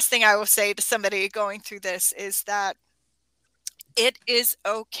 The last thing I will say to somebody going through this is that it is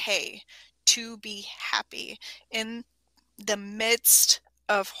okay to be happy in the midst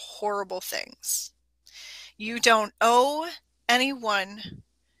of horrible things. You don't owe anyone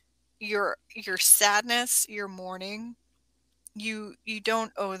your sadness, your mourning. You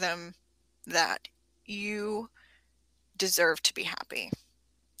don't owe them that. You deserve to be happy.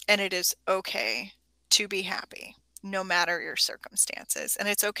 And it is okay to be happy, no matter your circumstances. And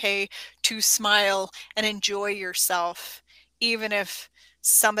it's okay to smile and enjoy yourself, even if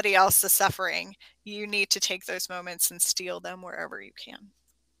somebody else is suffering. You need to take those moments and steal them wherever you can.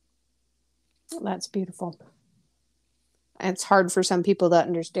 That's beautiful. It's hard for some people to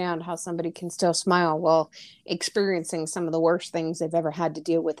understand how somebody can still smile while experiencing some of the worst things they've ever had to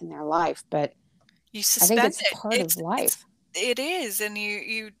deal with in their life. But You I think suspend it's it. part of life. It is, and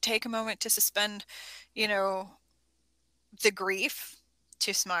you take a moment to suspend, you know, the grief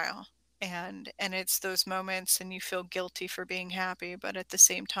to smile. And it's those moments and you feel guilty for being happy, but at the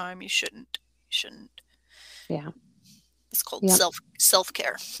same time you shouldn't. You shouldn't. Yeah. It's called Yep.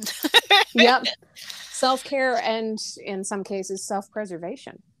 self-care. Yep. Self-care and in some cases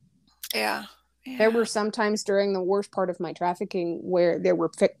self-preservation. Yeah. There were Yeah. some times during the worst part of my trafficking where there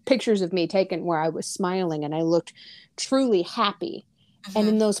were pictures of me taken where I was smiling and I looked truly happy. And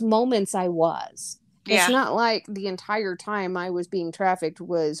in Mhm. those moments, I was. It's Yeah. not like the entire time I was being trafficked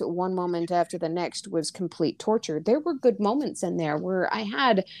was one moment after the next was complete torture. There were good moments in there where I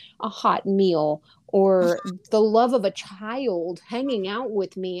had a hot meal or Mhm. the love of a child hanging out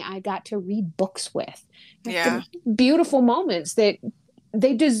with me I got to read books with. Yeah. Beautiful moments that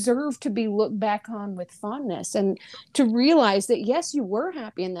they deserve to be looked back on with fondness and to realize that yes, you were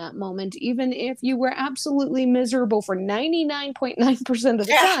happy in that moment, even if you were absolutely miserable for 99.9% of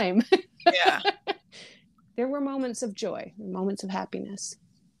the Yeah. time. Yeah. There were moments of joy, moments of happiness.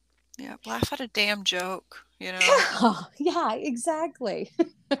 Yeah. Laugh at a damn joke, Yeah, yeah, exactly.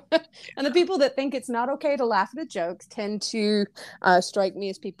 And the people that think it's not okay to laugh at a joke tend to strike me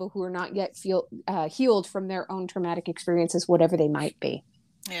as people who are not yet healed from their own traumatic experiences, whatever they might be.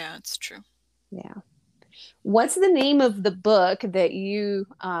 Yeah, it's true. Yeah. What's the name of the book that you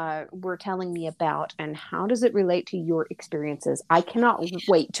were telling me about, and how does it relate to your experiences? I cannot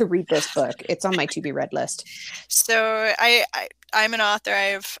wait to read this book. It's on my to be read list. So I'm an author.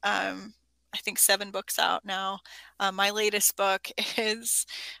 I have I think 7 books out now. My latest book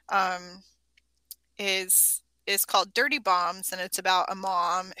um, is called Dirty Bombs, and it's about a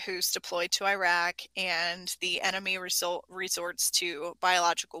mom who's deployed to Iraq, and the enemy resorts to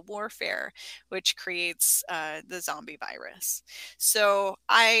biological warfare, which creates the zombie virus. So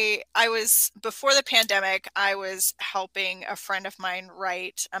I was before the pandemic, I was helping a friend of mine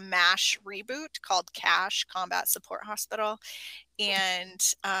write a MASH reboot called CASH, Combat Support Hospital,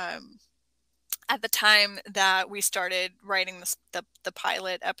 and at the time that we started writing the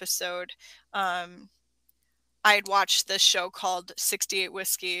pilot episode, I had watched this show called 68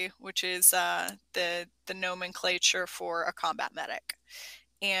 Whiskey, which is the nomenclature for a combat medic.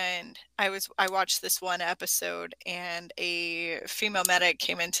 And I watched this one episode, and a female medic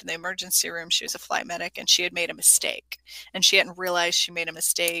came into the emergency room. She was a flight medic, and she had made a mistake, and she hadn't realized she made a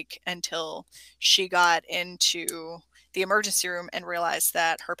mistake until she got into the emergency room and realized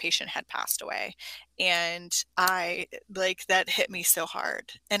that her patient had passed away. And I like that hit me so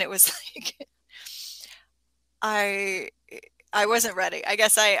hard, and it was like I I wasn't ready. I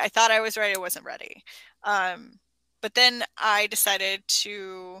guess I thought I was ready. I wasn't ready. Um, but then I decided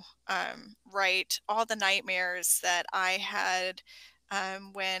to write all the nightmares that I had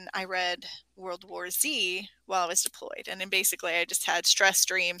when I read World War Z while I was deployed. And then basically I just had stress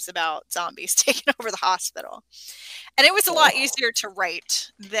dreams about zombies taking over the hospital. And it was a lot Oh. easier to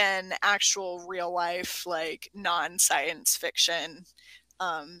write than actual real life, like non-science fiction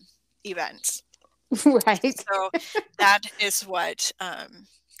events. Right. So that is what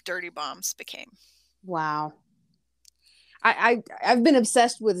Dirty Bombs became. Wow. I've been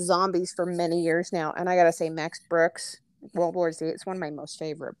obsessed with zombies for many years now, and I gotta say, Max Brooks, World War Z, it's one of my most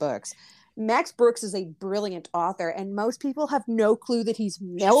favorite books. Max Brooks is a brilliant author, and most people have no clue that he's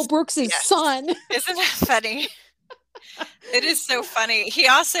Mel Brooks's Yes. son. Isn't that funny? It is so funny. He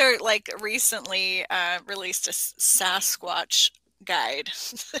also like recently released a Sasquatch guide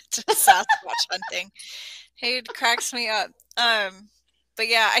to Sasquatch hunting. It cracks me up. But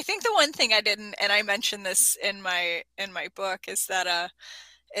yeah, I think the one thing I didn't, and I mentioned this in my book, is that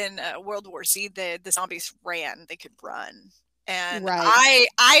in World War Z, the zombies ran; they could run, and Right.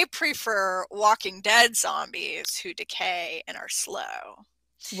 I prefer Walking Dead zombies who decay and are slow.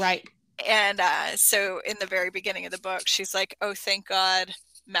 Right. And so in the very beginning of the book, she's like, "Oh, thank God,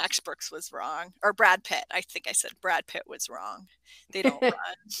 Max Brooks was wrong, or Brad Pitt. I think I said Brad Pitt was wrong. They don't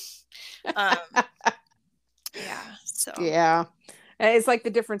run." Yeah. So Yeah. It's like the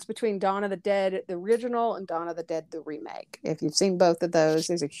difference between Dawn of the Dead, the original, and Dawn of the Dead, the remake. If you've seen both of those,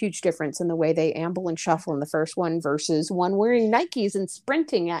 there's a huge difference in the way they amble and shuffle in the first one versus one wearing Nikes and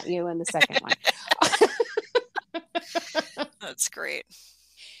sprinting at you in the second one. that's great.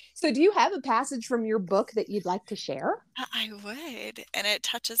 So, do you have a passage from your book that you'd like to share? I would, and it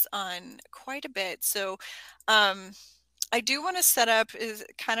touches on quite a bit. So, um, I do want to set up is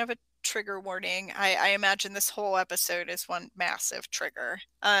kind of trigger warning. I imagine this whole episode is one massive trigger.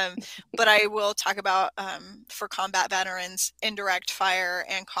 But I will talk about, for combat veterans, indirect fire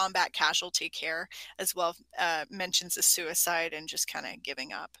and combat casualty care, as well, mentions of suicide and just kind of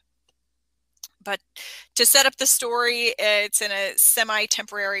giving up. But to set up the story, it's in a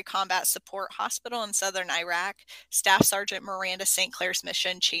semi-temporary combat support hospital in southern Iraq. Staff Sergeant Miranda St. Clair's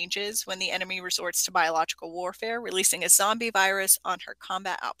mission changes when the enemy resorts to biological warfare, releasing a zombie virus on her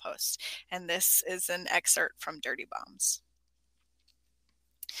combat outpost. And this is an excerpt from Dirty Bombs.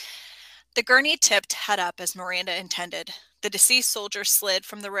 The gurney tipped head up as Miranda intended. The deceased soldier slid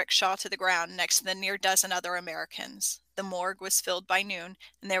from the rickshaw to the ground next to the near dozen other Americans. The morgue was filled by noon,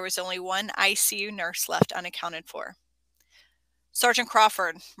 and there was only one ICU nurse left unaccounted for. Sergeant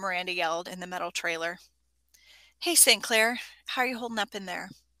Crawford, Miranda yelled in the metal trailer. Hey, St. Clair, how are you holding up in there?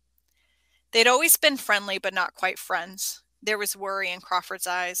 They'd always been friendly, but not quite friends. There was worry in Crawford's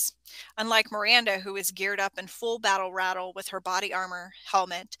eyes. Unlike Miranda, who was geared up in full battle rattle with her body armor,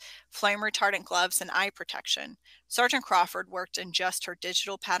 helmet, flame-retardant gloves, and eye protection, Sergeant Crawford worked in just her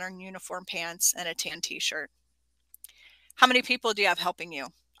digital pattern uniform pants and a tan t-shirt. How many people do you have helping you?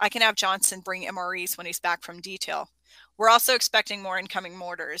 I can have Johnson bring MREs when he's back from detail. We're also expecting more incoming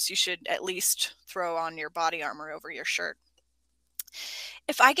mortars. You should at least throw on your body armor over your shirt.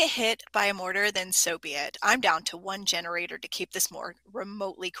 If I get hit by a mortar, then so be it. I'm down to one generator to keep this morgue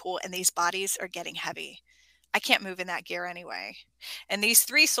remotely cool, and these bodies are getting heavy. I can't move in that gear anyway. And these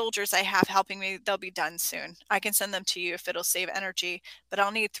 3 soldiers I have helping me, they'll be done soon. I can send them to you if it'll save energy, but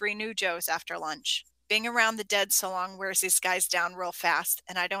I'll need 3 new Joes after lunch. Being around the dead so long wears these guys down real fast,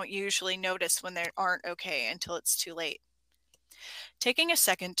 and I don't usually notice when they aren't okay until it's too late. Taking a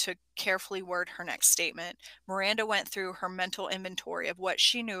second to carefully word her next statement, Miranda went through her mental inventory of what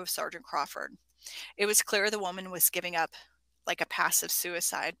she knew of Sergeant Crawford. It was clear the woman was giving up like a passive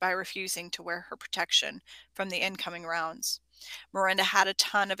suicide by refusing to wear her protection from the incoming rounds. Miranda had a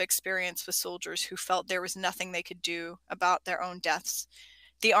ton of experience with soldiers who felt there was nothing they could do about their own deaths.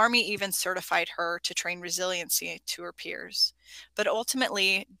 The Army even certified her to train resiliency to her peers. But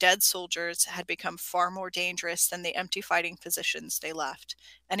ultimately, dead soldiers had become far more dangerous than the empty fighting positions they left.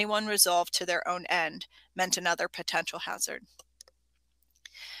 Anyone resolved to their own end meant another potential hazard.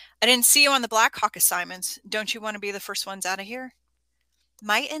 I didn't see you on the Black Hawk assignments. Don't you want to be the first ones out of here?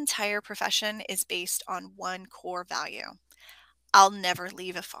 My entire profession is based on one core value. I'll never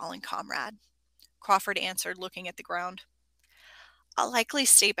leave a fallen comrade, Crawford answered, looking at the ground. I'll likely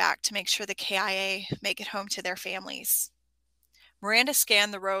stay back to make sure the KIA make it home to their families. Miranda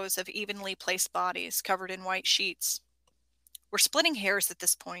scanned the rows of evenly placed bodies covered in white sheets. We're splitting hairs at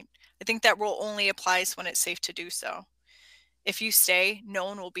this point. I think that rule only applies when it's safe to do so. If you stay, no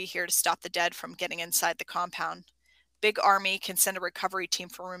one will be here to stop the dead from getting inside the compound. Big Army can send a recovery team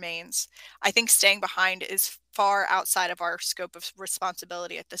for remains. I think staying behind is far outside of our scope of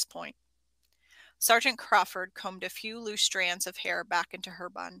responsibility at this point. Sergeant Crawford combed a few loose strands of hair back into her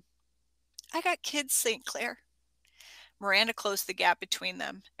bun. I got kids, St. Clair. Miranda closed the gap between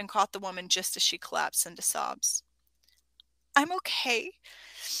them and caught the woman just as she collapsed into sobs. I'm okay.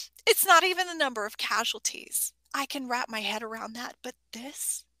 It's not even the number of casualties. I can wrap my head around that, but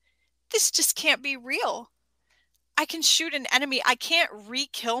this just can't be real. I can shoot an enemy. I can't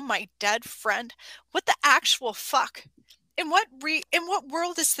re-kill my dead friend. What the actual fuck? In what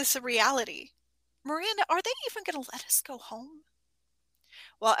world is this a reality? Miranda, are they even going to let us go home?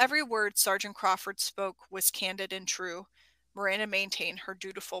 While every word Sergeant Crawford spoke was candid and true, Miranda maintained her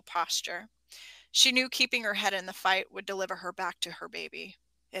dutiful posture. She knew keeping her head in the fight would deliver her back to her baby.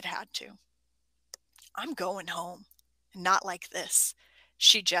 It had to. I'm going home. Not like this.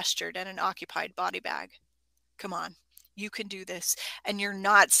 She gestured at an occupied body bag. Come on, you can do this, and you're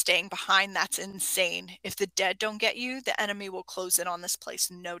not staying behind. That's insane. If the dead don't get you, the enemy will close in on this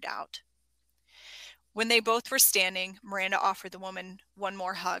place, no doubt. When they both were standing, Miranda offered the woman one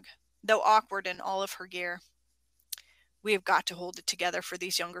more hug, though awkward in all of her gear. We have got to hold it together for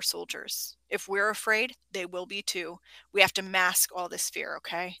these younger soldiers. If we're afraid, they will be too. We have to mask all this fear,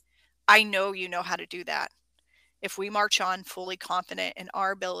 okay? I know you know how to do that. If we march on fully confident in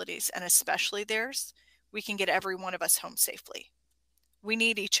our abilities, and especially theirs, we can get every one of us home safely. We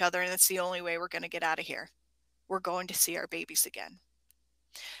need each other, and it's the only way we're going to get out of here. We're going to see our babies again.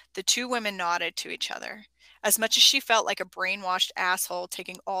 The 2 women nodded to each other. As much as she felt like a brainwashed asshole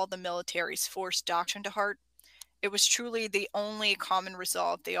taking all the military's forced doctrine to heart, it was truly the only common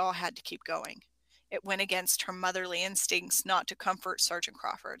resolve they all had to keep going. It went against her motherly instincts not to comfort Sergeant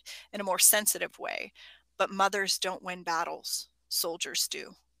Crawford in a more sensitive way, but mothers don't win battles, soldiers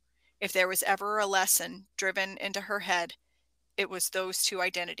do. If there was ever a lesson driven into her head, it was those two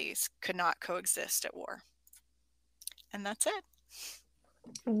identities could not coexist at war. And that's it.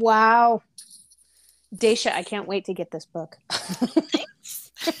 Wow. Dacia, I can't wait to get this book.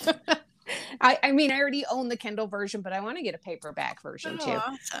 Thanks. I mean, I already own the Kindle version, but I want to get a paperback version too.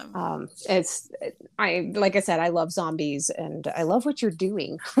 Awesome. Like I said, I love zombies and I love what you're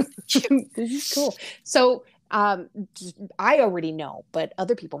doing. This is cool. So, I already know, but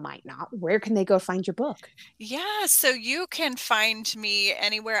other people might not. Where can they go find your book? Yeah, so you can find me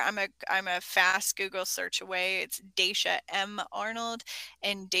anywhere. I'm a fast Google search away. It's Dacia M. Arnold,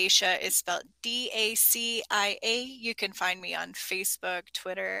 and Dacia is spelled Dacia. You can find me on Facebook,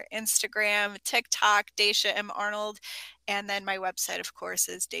 Twitter, Instagram, TikTok, Dacia M. Arnold, and then my website, of course,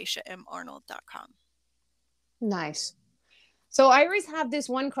 is daciamarnold.com. Nice. So I always have this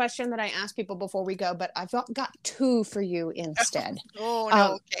one question that I ask people before we go, but I've got two for you instead. Oh,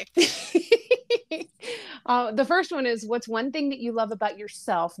 no. Okay. The first one is, what's one thing that you love about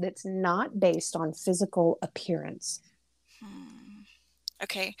yourself that's not based on physical appearance?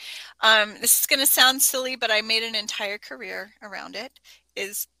 Okay. This is going to sound silly, but I made an entire career around it.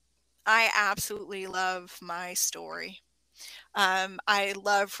 I absolutely love my story. I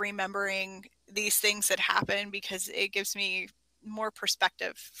love remembering these things that happen because it gives me more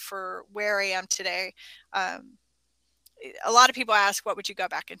perspective for where I am today. A lot of people ask, what would you go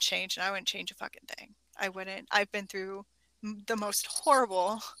back and change? And I wouldn't change a fucking thing. I wouldn't. I've been through the most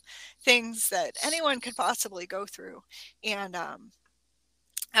horrible things that anyone could possibly go through. And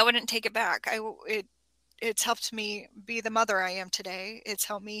I wouldn't take it back. It's helped me be the mother I am today. It's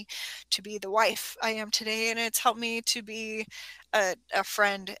helped me to be the wife I am today. And it's helped me to be a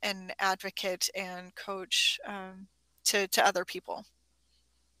friend and advocate and coach to other people.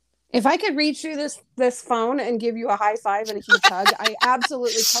 If I could reach through this phone and give you a high five and a huge hug, I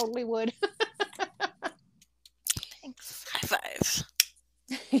absolutely totally would. Thanks. High five.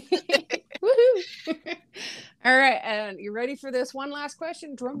 Woohoo! All right, and you ready for this one last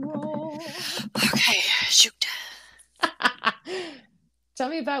question? Drum roll. Okay, shoot. Tell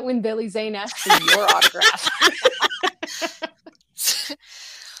me about when Billy Zane asked for your autograph.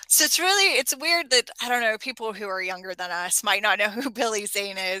 So it's weird that, I don't know, people who are younger than us might not know who Billy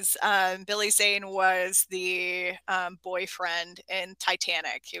Zane is. Billy Zane was the boyfriend in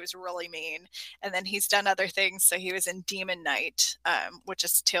Titanic. He was really mean. And then he's done other things. So he was in Demon Knight, which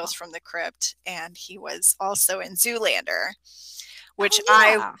is Tales from the Crypt. And he was also in Zoolander, which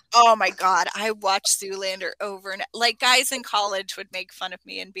oh my God, I watched Zoolander over and like guys in college would make fun of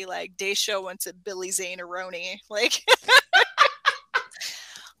me and be like, Dacia wants a Billy Zane-aroni. Like,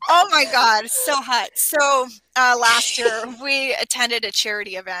 oh my God, so hot. So last year we attended a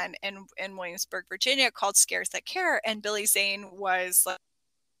charity event in Williamsburg, Virginia called Scares That Care. And Billy Zane was like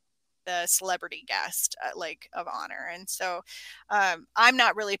the celebrity guest of honor. And so I'm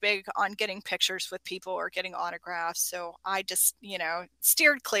not really big on getting pictures with people or getting autographs. So I just,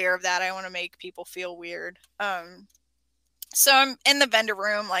 steered clear of that. I want to make people feel weird. So I'm in the vendor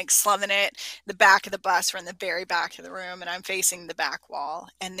room, like slumming it, the back of the bus. We're in the very back of the room and I'm facing the back wall.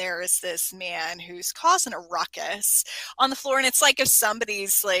 And there is this man who's causing a ruckus on the floor. And it's like if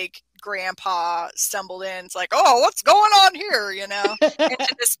somebody's like grandpa stumbled in, it's like, oh, what's going on here?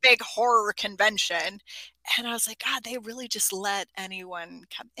 Into this big horror convention. And I was like, God, they really just let anyone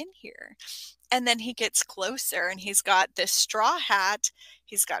come in here. And then he gets closer and he's got this straw hat.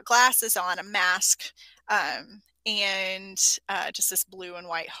 He's got glasses on, a mask, and just this blue and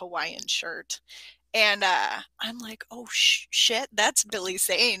white Hawaiian shirt. And I'm like, oh, shit, that's Billy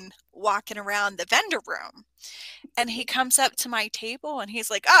Zane walking around the vendor room. And he comes up to my table and he's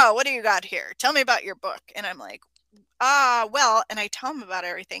like, oh, what do you got here? Tell me about your book. And I'm like, well, and I tell him about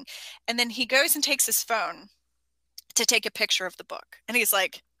everything. And then he goes and takes his phone to take a picture of the book. And he's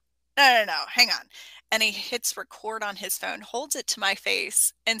like, no, hang on. And he hits record on his phone, holds it to my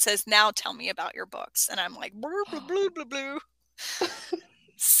face and says, now tell me about your books. And I'm like, blue, blue, blue, blue, blue.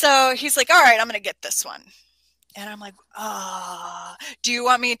 So he's like, all right, I'm going to get this one. And I'm like, do you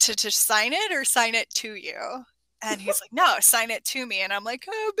want me to just sign it or sign it to you? And he's like, no, sign it to me. And I'm like,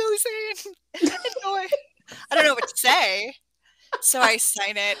 oh, Billy Zane, I don't know what to say. So I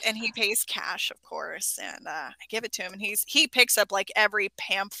sign it and he pays cash, of course. And I give it to him and he picks up like every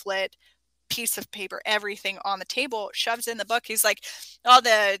pamphlet, piece of paper, everything on the table, shoves in the book. He's like, all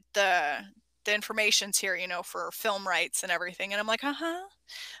the information's here, for film rights and everything. And I'm like,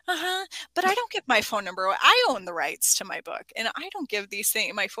 but I don't give my phone number away. I own the rights to my book and I don't give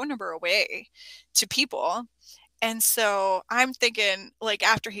my phone number away to people. And so I'm thinking, like,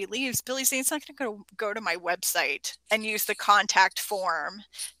 after he leaves, Billy Zane's not going to go to my website and use the contact form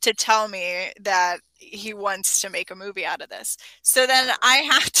to tell me that he wants to make a movie out of this. So then I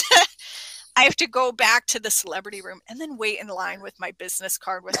have to go back to the celebrity room and then wait in line with my business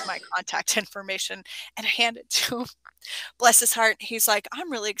card with my contact information and hand it to him. Bless his heart. He's like,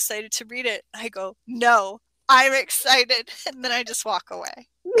 I'm really excited to read it. I go, no, I'm excited. And then I just walk away.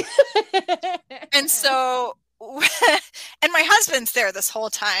 And so, and my husband's there this whole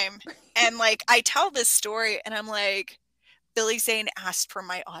time. And like, I tell this story and I'm like, Billy Zane asked for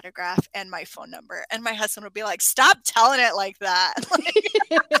my autograph and my phone number. And my husband would be like, stop telling it like that.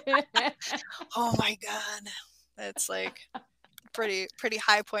 Like, oh my God. That's like pretty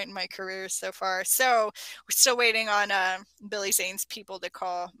high point in my career so far. So we're still waiting on Billy Zane's people to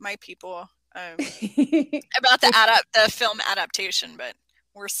call my people about the film adaptation, but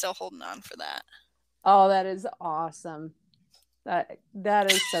we're still holding on for that. Oh, that is awesome. That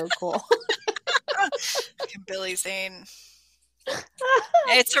is so cool. Billy Zane.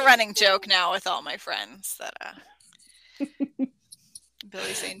 It's a running joke now with all my friends that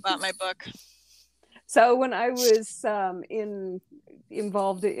Billy Zane bought my book. So when I was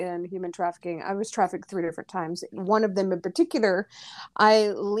involved in human trafficking, I was trafficked 3 different times. One of them in particular, I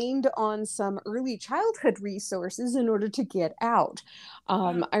leaned on some early childhood resources in order to get out.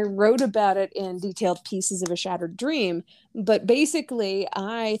 I wrote about it in Detailed Pieces of a Shattered Dream, but basically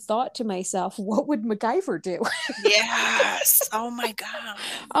I thought to myself, what would MacGyver do? Yes. Oh my God.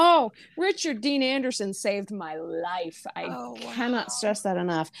 Oh, Richard Dean Anderson saved my life. I cannot stress that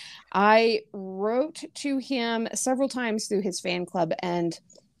enough. I wrote to him several times through his fan club and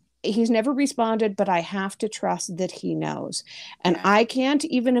he's never responded, but I have to trust that he knows. And I can't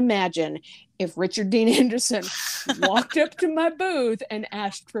even imagine if Richard Dean Anderson walked up to my booth and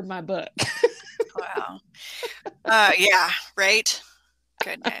asked for my book. Wow. Yeah, right.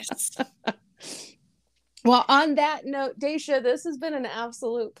 Goodness. Well, on that note, Dacia, this has been an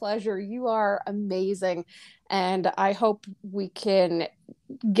absolute pleasure. You are amazing. And I hope we can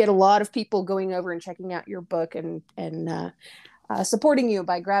get a lot of people going over and checking out your book and supporting you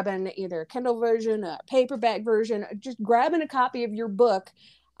by grabbing either a Kindle version, a paperback version, just grabbing a copy of your book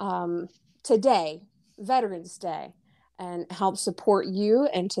today, Veterans Day, and help support you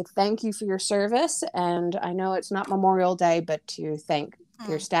and to thank you for your service. And I know it's not Memorial Day, but to thank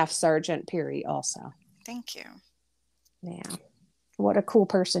your Staff Sergeant Peary also. Thank you. Yeah. What a cool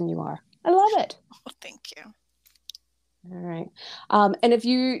person you are. I love it. Well, thank you. All right. And if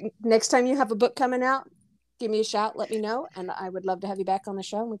next time you have a book coming out, give me a shout, let me know. And I would love to have you back on the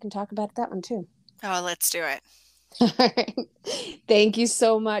show and we can talk about that one too. Oh, let's do it. All right. Thank you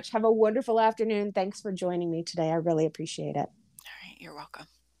so much. Have a wonderful afternoon. Thanks for joining me today. I really appreciate it. All right. You're welcome.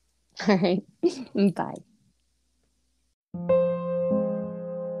 All right. Bye.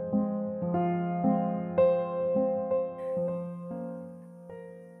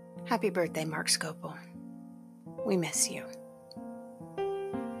 Happy birthday, Mark Scopel. We miss you.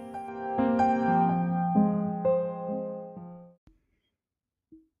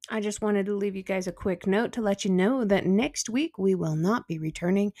 I just wanted to leave you guys a quick note to let you know that next week we will not be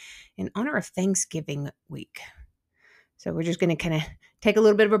returning in honor of Thanksgiving week. So we're just going to kind of take a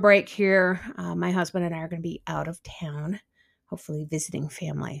little bit of a break here. My husband and I are going to be out of town, hopefully visiting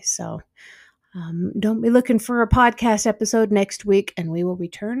family. So don't be looking for a podcast episode next week, and we will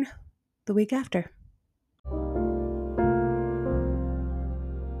return the week after.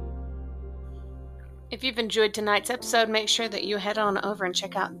 If you've enjoyed tonight's episode, make sure that you head on over and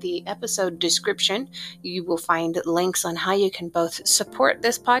check out the episode description. You will find links on how you can both support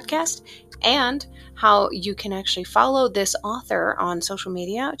this podcast and how you can actually follow this author on social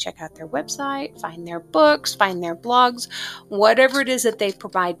media. Check out their website, find their books, find their blogs. Whatever it is that they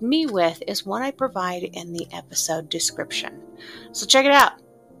provide me with is what I provide in the episode description. So check it out.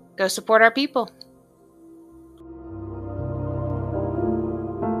 Go support our people.